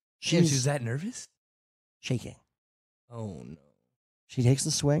 She was that nervous? Shaking. Oh, no. She takes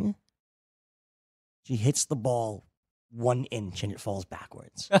the swing. She hits the ball 1 inch, and it falls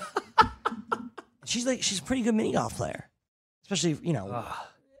backwards. She's a pretty good mini golf player, especially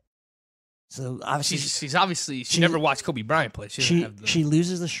So obviously, she's obviously she never watched Kobe Bryant play. She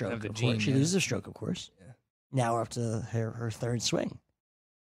loses the stroke. Of course. She loses the stroke, of course. Yeah. Now we're up to her 3rd swing.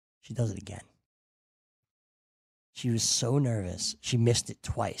 She does it again. She was so nervous. She missed it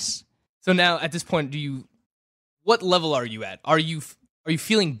twice. So now at this point, what level are you at? Are you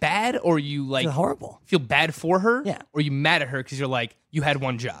feeling bad, or are you horrible? Feel bad for her? Yeah. Or are you mad at her because you're you had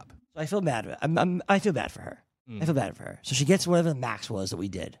one job? So I feel bad. I feel bad for her. I feel bad for her. So she gets whatever the max was that we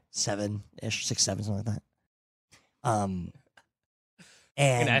did, 7-ish, 6, 7, something like that. And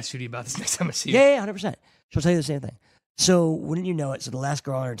I'm gonna ask Judy about this next time I see you. Yeah, 100%. She'll tell you the same thing. So wouldn't you know it? So the last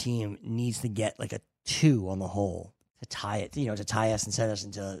girl on our team needs to get a 2 on the hole to tie it. To tie us and send us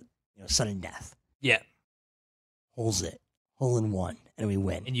into sudden death. Yeah. Holes it. Hole in 1, and we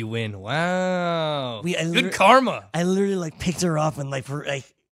win. And you win. Wow. Good karma. I literally picked her up and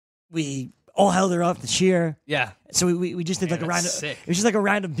we all held her up to cheer. Yeah. So we just did a round of sick. It was just a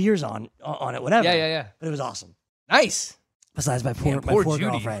round of beers on it, whatever. Yeah. But it was awesome. Nice. Besides my poor Judy.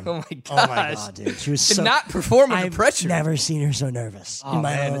 girlfriend. Oh my god, dude. She was could not perform under I've pressure. Never seen her so nervous in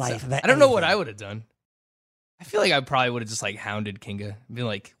my life. I don't know what I would have done. I feel like I probably would have just hounded Kinga and been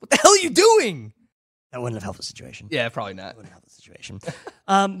like, "What the hell are you doing?" That wouldn't have helped the situation. Yeah, probably not. That wouldn't help the situation.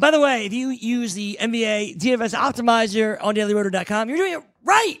 By the way, if you use the NBA DFS Optimizer on DailyRoto.com, you're doing it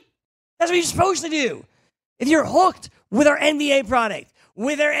right. That's what you're supposed to do. If you're hooked with our NBA product,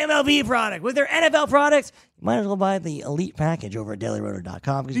 with our MLB product, with our NFL product, you might as well buy the Elite package over at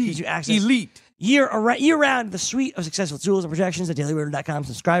DailyRoto.com because it gives you access Elite. year-round the suite of successful tools and projections that DailyRoto.com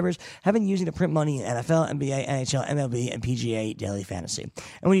subscribers have been using to print money in NFL, NBA, NHL, MLB, and PGA Daily Fantasy.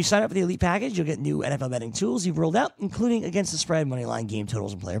 And when you sign up for the Elite package, you'll get new NFL betting tools you've rolled out, including against the spread, moneyline, game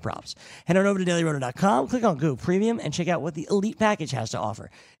totals, and player props. Head on over to DailyRoto.com, click on Go Premium, and check out what the Elite package has to offer.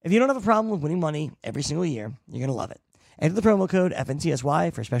 If you don't have a problem with winning money every single year, you're going to love it. Enter the promo code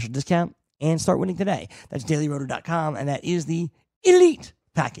FNTSY for a special discount and start winning today. That's DailyRoto.com, and that is the Elite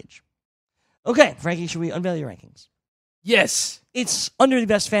package. Okay, Frankie, should we unveil your rankings? Yes. It's Under the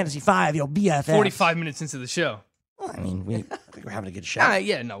Best Fantasy 5, your BFF. 45 minutes into the show. Well, I mean, I think we're having a good show. We're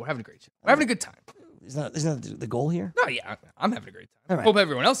having a great show. We're having a good time. Isn't that the goal here? No, yeah, I'm having a great time. All right. Hope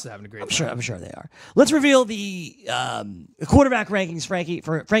everyone else is having a great time. I'm sure they are. Let's reveal the quarterback rankings, Frankie,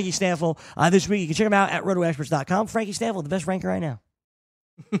 for Frankie Stanfield this week. You can check them out at rotoexperts.com. Frankie Stanfield, the best ranker right now.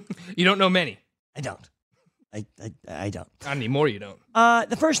 You don't know many. I don't. I don't. Not anymore, you don't.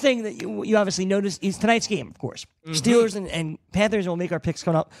 The first thing that you obviously notice is tonight's game, of course. Mm-hmm. Steelers and Panthers will make our picks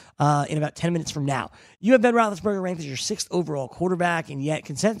coming up in about 10 minutes from now. You have Ben Roethlisberger ranked as your 6th overall quarterback, and yet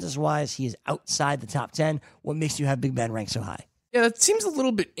consensus-wise, he is outside the top 10. What makes you have Big Ben ranked so high? Yeah, that seems a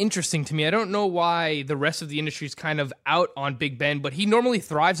little bit interesting to me. I don't know why the rest of the industry is kind of out on Big Ben, but he normally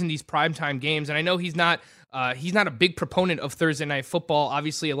thrives in these primetime games, and I know he's not a big proponent of Thursday Night Football.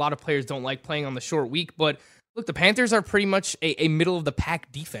 Obviously, a lot of players don't like playing on the short week, but look, the Panthers are pretty much a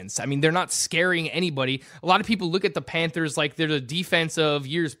middle-of-the-pack defense. I mean, they're not scaring anybody. A lot of people look at the Panthers like they're the defense of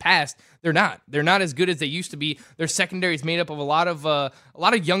years past. They're not. They're not as good as they used to be. Their secondary is made up of a lot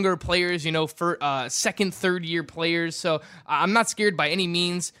of younger players, for second, third-year players. So I'm not scared by any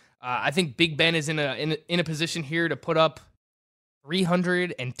means. I think Big Ben is in a position here to put up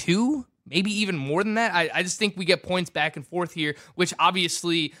 302. Maybe even more than that. I just think we get points back and forth here, which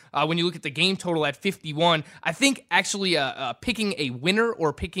obviously, when you look at the game total at 51, I think actually picking a winner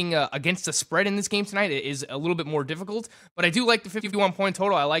or picking against the spread in this game tonight is a little bit more difficult. But I do like the 51-point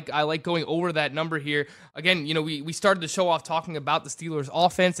total. I like going over that number here. Again, we started the show off talking about the Steelers'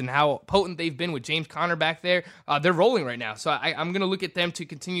 offense and how potent they've been with James Conner back there. They're rolling right now, so I'm going to look at them to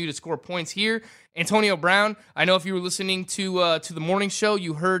continue to score points here. Antonio Brown, I know if you were listening to the morning show,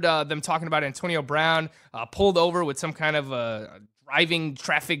 you heard them talking about Antonio Brown pulled over with some kind of driving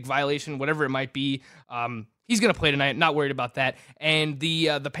traffic violation, whatever it might be. he's going to play tonight. Not worried about that. And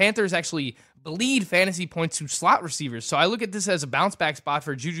the Panthers actually bleed fantasy points to slot receivers. So I look at this as a bounce back spot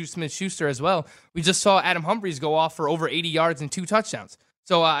for Juju Smith-Schuster as well. We just saw Adam Humphries go off for over 80 yards and 2 touchdowns.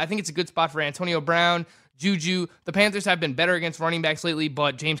 So I think it's a good spot for Antonio Brown, Juju. The Panthers have been better against running backs lately,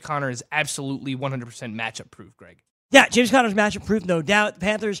 but James Conner is absolutely 100% matchup proof, Greg. Yeah, James Conner's matchup proof, no doubt. The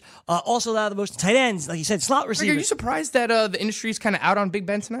Panthers also allow the most tight ends, like you said, slot receivers. Greg, are you surprised that the industry is kind of out on Big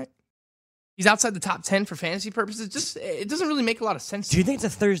Ben tonight? He's outside the top 10 for fantasy purposes. It doesn't really make a lot of sense. Do you think it's a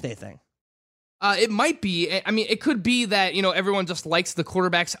Thursday thing? It might be. I mean, it could be that, everyone just likes the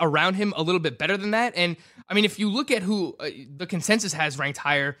quarterbacks around him a little bit better than that. And, I mean, if you look at who the consensus has ranked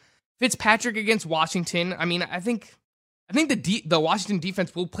higher, Fitzpatrick against Washington, I mean, I think the Washington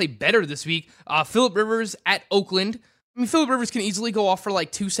defense will play better this week. Phillip Rivers at Oakland. I mean, Phillip Rivers can easily go off for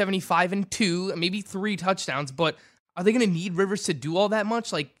like 275 and 2, maybe 3 touchdowns, but are they going to need Rivers to do all that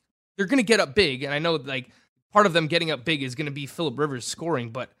much? Like, they're going to get up big, and I know, like, part of them getting up big is going to be Phillip Rivers scoring,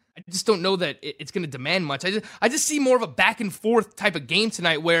 but I just don't know that it's going to demand much. I just see more of a back and forth type of game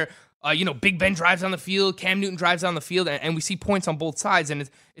tonight where, Big Ben drives on the field, Cam Newton drives on the field, and we see points on both sides, and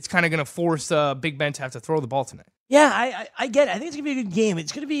it's kind of going to force Big Ben to have to throw the ball tonight. Yeah, I get it. I think it's going to be a good game.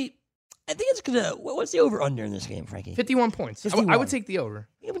 What's the over-under in this game, Frankie? 51 points. 51. I would take the over.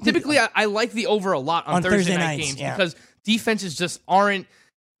 Typically, I like the over a lot on Thursday night games because defenses just aren't.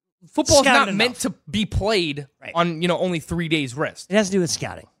 Football's not meant to be played on only 3 days rest. It has to do with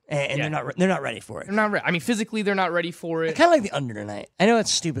scouting. And they're not ready for it. They're not ready. I mean, physically, they're not ready for it. I kind of like the under tonight. I know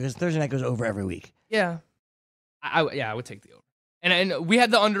it's stupid because Thursday night goes over every week. Yeah. I would take the over. And we had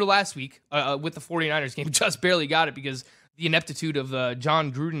the under last week with the 49ers game. Just barely got it because the ineptitude of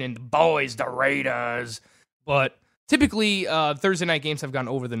John Gruden and the boys, the Raiders. But typically, Thursday night games have gone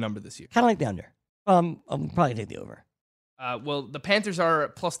over the number this year. Kind of like the under. I'll probably take the over. Well, the Panthers are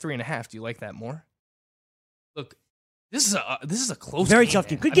plus 3.5. Do you like that more? Look. This is a close, very game, tough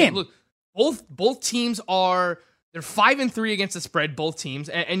game. Man. Good game. Mean, look, both teams they're 5-3 against the spread. Both teams,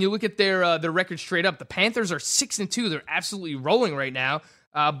 and you look at their record straight up. The Panthers are 6-2. They're absolutely rolling right now.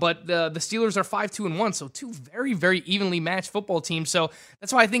 But the Steelers are 5-2-1. So 2 very, very evenly matched football teams. So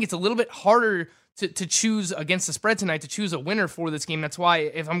that's why I think it's a little bit harder to choose against the spread tonight, to choose a winner for this game. That's why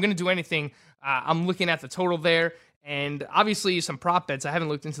if I'm going to do anything, I'm looking at the total there. And obviously some prop bets. I haven't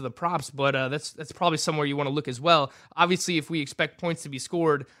looked into the props, but that's probably somewhere you want to look as well. Obviously, if we expect points to be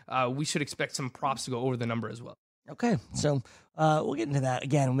scored, we should expect some props to go over the number as well. Okay, so we'll get into that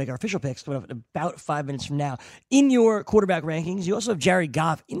again. We'll make our official picks coming up in about 5 minutes from now. In your quarterback rankings, you also have Jared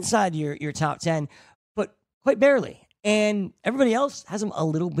Goff inside your top 10, but quite barely. And everybody else has him a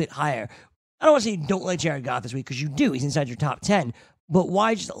little bit higher. I don't want to say you don't like Jared Goff this week, because you do. He's inside your top 10. But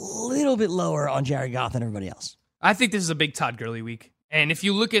why just a little bit lower on Jared Goff than everybody else? I think this is a big Todd Gurley week. And if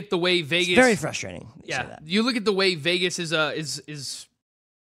you look at the way Vegas... It's very frustrating. You look at the way Vegas is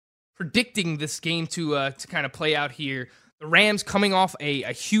predicting this game to kind of play out here. The Rams coming off a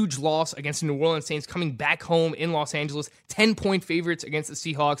huge loss against the New Orleans Saints, coming back home in Los Angeles, 10-point favorites against the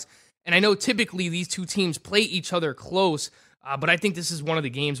Seahawks. And I know typically these two teams play each other close, but I think this is one of the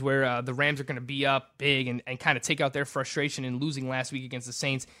games where the Rams are going to be up big and kind of take out their frustration in losing last week against the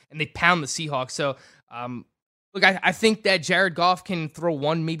Saints, and they pound the Seahawks. So, look, I think that Jared Goff can throw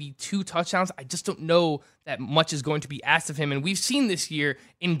 1, maybe 2 touchdowns. I just don't know that much is going to be asked of him. And we've seen this year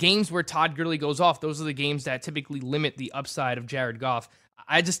in games where Todd Gurley goes off, those are the games that typically limit the upside of Jared Goff.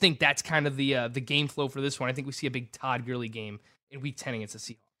 I just think that's kind of the game flow for this one. I think we see a big Todd Gurley game in Week 10 against the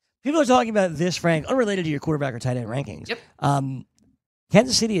Seahawks. People are talking about this, Frank, unrelated to your quarterback or tight end rankings. Yep.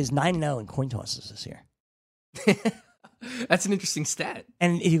 Kansas City is 9-0 in coin tosses this year. That's an interesting stat.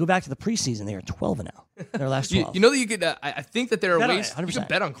 And if you go back to the preseason, they are 12-0. Their last 12. You know that you could. I think that there are ways you can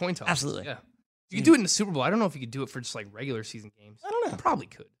bet on coin toss. Absolutely. Yeah. You could do it in the Super Bowl. I don't know if you could do it for just like regular season games. I don't know. You probably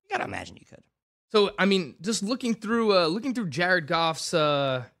could. You gotta imagine you could. So I mean, just looking through Jared Goff's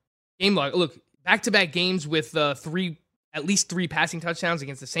game log. Look, back-to-back games with at least 3 passing touchdowns.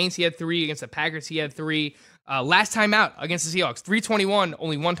 Against the Saints, he had 3. Against the Packers, he had 3. Last time out against the Seahawks, 321,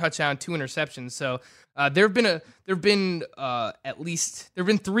 only 1 touchdown, 2 interceptions. So there have been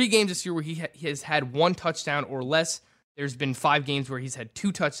 3 games this year where he has had 1 touchdown or less. There's been 5 games where he's had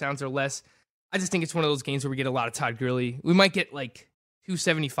 2 touchdowns or less. I just think it's one of those games where we get a lot of Todd Gurley. We might get like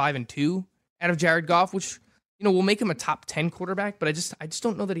 275 and 2 out of Jared Goff, which will make him a top 10 quarterback. But I just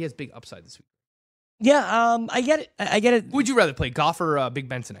don't know that he has big upside this week. Yeah, I get it. Who would you rather play, Goff or Big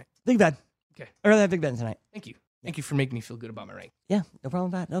Ben tonight? Big Ben. Okay, I'd rather have Big Ben tonight. Thank you. Thank you for making me feel good about my rank. Yeah, no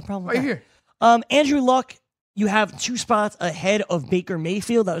problem with that. No problem with that. Right here. Andrew Luck, you have 2 spots ahead of Baker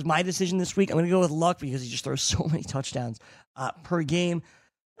Mayfield. That was my decision this week. I'm going to go with Luck because he just throws so many touchdowns per game.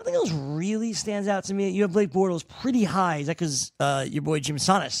 Nothing else really stands out to me. You have Blake Bortles pretty high. Is that because your boy Jim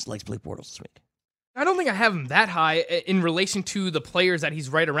Sonis likes Blake Bortles this week? I don't think I have him that high in relation to the players that he's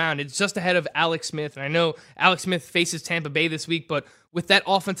right around. It's just ahead of Alex Smith. And I know Alex Smith faces Tampa Bay this week, but with that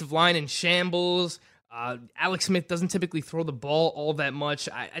offensive line in shambles, Alex Smith doesn't typically throw the ball all that much.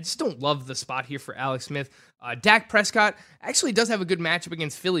 I just don't love the spot here for Alex Smith. Dak Prescott actually does have a good matchup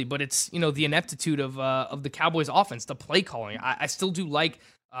against Philly, but it's the ineptitude of the Cowboys offense, the play calling. I still do like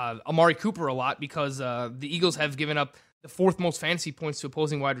Amari Cooper a lot because the Eagles have given up the fourth most fantasy points to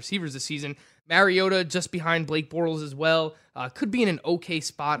opposing wide receivers this season. Mariota just behind Blake Bortles as well. Could be in an okay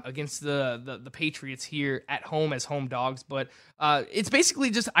spot against the Patriots here at home as home dogs. But it's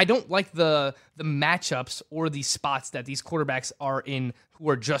basically just I don't like the matchups or the spots that these quarterbacks are in who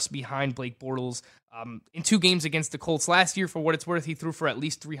are just behind Blake Bortles. In 2 games against the Colts last year, for what it's worth, he threw for at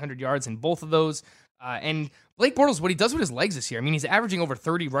least 300 yards in both of those. And Blake Bortles, what he does with his legs this year, I mean, he's averaging over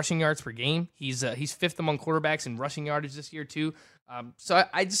 30 rushing yards per game. He's 5th among quarterbacks in rushing yardage this year, too. So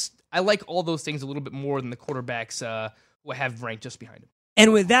I like all those things a little bit more than the quarterbacks who I have ranked just behind him.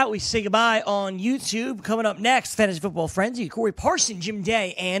 And with that, we say goodbye on YouTube. Coming up next, Fantasy Football Frenzy, Corey Parson, Jim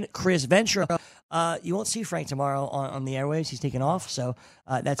Day, and Chris Ventura. You won't see Frank tomorrow on the airwaves. He's taking off. So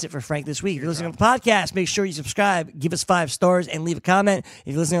that's it for Frank this week. If you're listening on the podcast, make sure you subscribe, give us 5 stars, and leave a comment.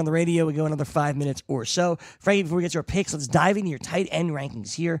 If you're listening on the radio, we go another 5 minutes or so. Frankie, before we get to our picks, let's dive into your tight end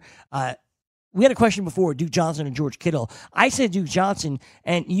rankings here. We had a question before, Duke Johnson and George Kittle. I said Duke Johnson,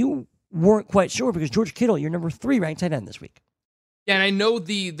 and you weren't quite sure because George Kittle, you're number 3 ranked tight end this week. Yeah, and I know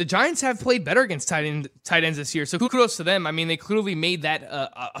the Giants have played better against tight ends this year, so kudos to them. I mean, they clearly made that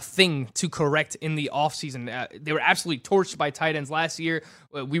a thing to correct in the offseason. They were absolutely torched by tight ends last year.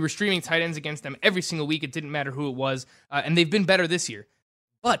 We were streaming tight ends against them every single week. It didn't matter who it was, and they've been better this year.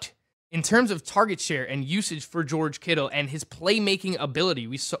 But in terms of target share and usage for George Kittle and his playmaking ability,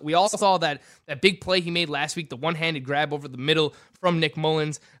 we all saw that big play he made last week, the one-handed grab over the middle from Nick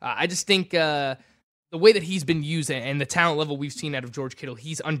Mullins. I just think the way that he's been used and the talent level we've seen out of George Kittle,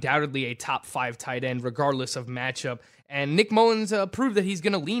 he's undoubtedly a top 5 tight end regardless of matchup. And Nick Mullins proved that he's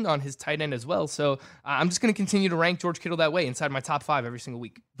going to lean on his tight end as well. So I'm just going to continue to rank George Kittle that way inside my top 5 every single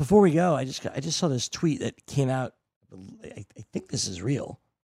week. Before we go, I just saw this tweet that came out. I think this is real.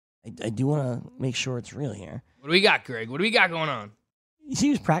 I do want to make sure it's real here. What do we got, Greg? What do we got going on? You see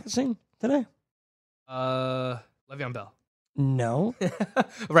who's practicing today? Le'Veon Bell. No.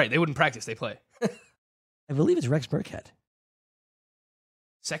 Right, they wouldn't practice, they play. I believe it's Rex Burkhead.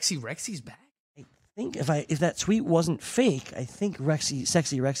 Sexy Rexy's back? I think if that tweet wasn't fake, I think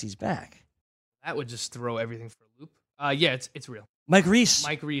Sexy Rexy's back. That would just throw everything for a loop. Yeah, it's real. Mike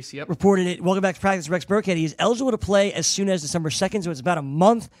Reese, yep. Reported it. Welcome back to practice, Rex Burkhead. He is eligible to play as soon as December 2nd, so it's about a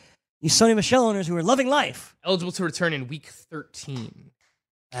month. These Sony Michel owners who are loving life. Eligible to return in week 13.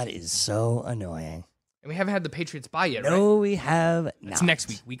 That is so annoying. And we haven't had the Patriots bye yet, right? No, we have not. It's next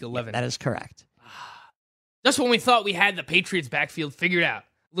week, week 11. Yeah, that is correct. Just when we thought we had the Patriots backfield figured out.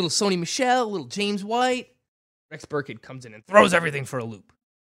 A little Sony Michel, a little James White. Rex Burkhead comes in and throws everything for a loop.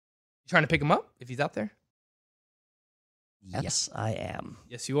 You trying to pick him up if he's out there? Yes, I am.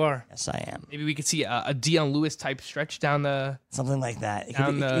 Yes, you are. Yes, I am. Maybe we could see a Deion Lewis type stretch down the... Something like that.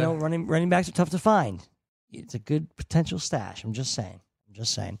 Running backs are tough to find. It's a good potential stash. I'm just saying.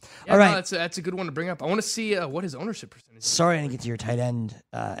 Yeah, all right. No, that's a good one to bring up. I want to see what his ownership percentage is. Sorry I didn't get to your tight end.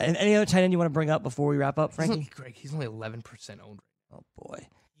 Any other tight end you want to bring up before we wrap up, Frankie? Greg, he's only 11% owned. Oh, boy.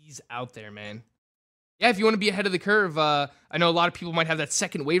 He's out there, man. Yeah, if you want to be ahead of the curve, I know a lot of people might have that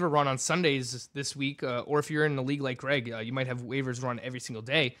second waiver run on Sundays this week, or if you're in a league like Greg, you might have waivers run every single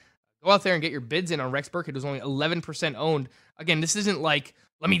day. Go out there and get your bids in on Rex Burkhead, who's only 11% owned. Again, this isn't like,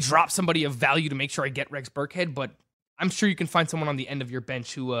 let me drop somebody of value to make sure I get Rex Burkhead, but I'm sure you can find someone on the end of your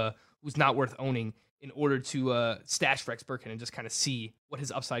bench who's not worth owning in order to stash Rex Burkhead and just kind of see what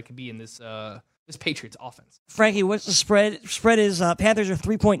his upside could be in this Patriots offense. Frankie, what's the spread? Spread is Panthers are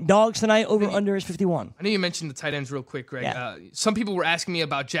 3-point dogs tonight. Over/under is 51. I know you mentioned the tight ends real quick, Greg. Yeah. Some people were asking me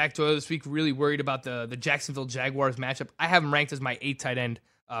about Jack Doyle this week, really worried about the Jacksonville Jaguars matchup. I have him ranked as my 8th tight end,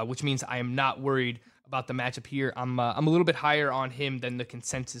 which means I am not worried about the matchup here. I'm a little bit higher on him than the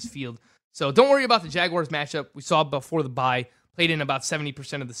consensus field. So don't worry about the Jaguars matchup. We saw before the bye, played in about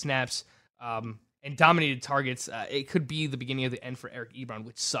 70% of the snaps and dominated targets. It could be the beginning of the end for Eric Ebron,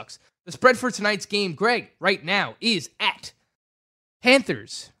 which sucks. The spread for tonight's game, Greg, right now is at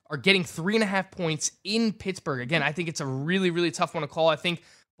Panthers are getting 3.5 points in Pittsburgh. Again, I think it's a really, really tough one to call. I think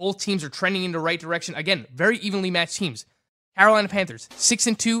both teams are trending in the right direction. Again, very evenly matched teams. Carolina Panthers,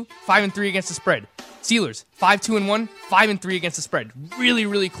 6-2, 5-3 against the spread. Steelers, 5-2-1, 5-3 against the spread. Really,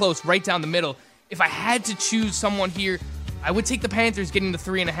 really close, right down the middle. If I had to choose someone here, I would take the Panthers getting the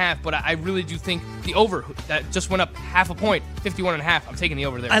 3.5, but I really do think the over that just went up half a point, 51.5. I'm taking the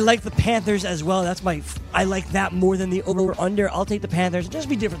over there. I like the Panthers as well. I like that more than the over/under. I'll take the Panthers. Just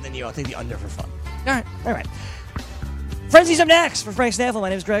be different than you. I'll take the under for fun. All right. Frenzy's up next. For Frank Snaffle, my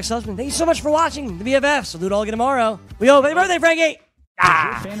name is Greg Sussman. Thank you so much for watching the BFFs. Salute all again tomorrow. We go. Happy birthday, Frankie!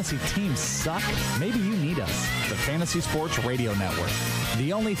 If your fantasy teams suck, maybe you need us. The Fantasy Sports Radio Network.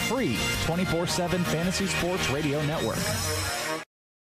 The only free 24/7 fantasy sports radio network.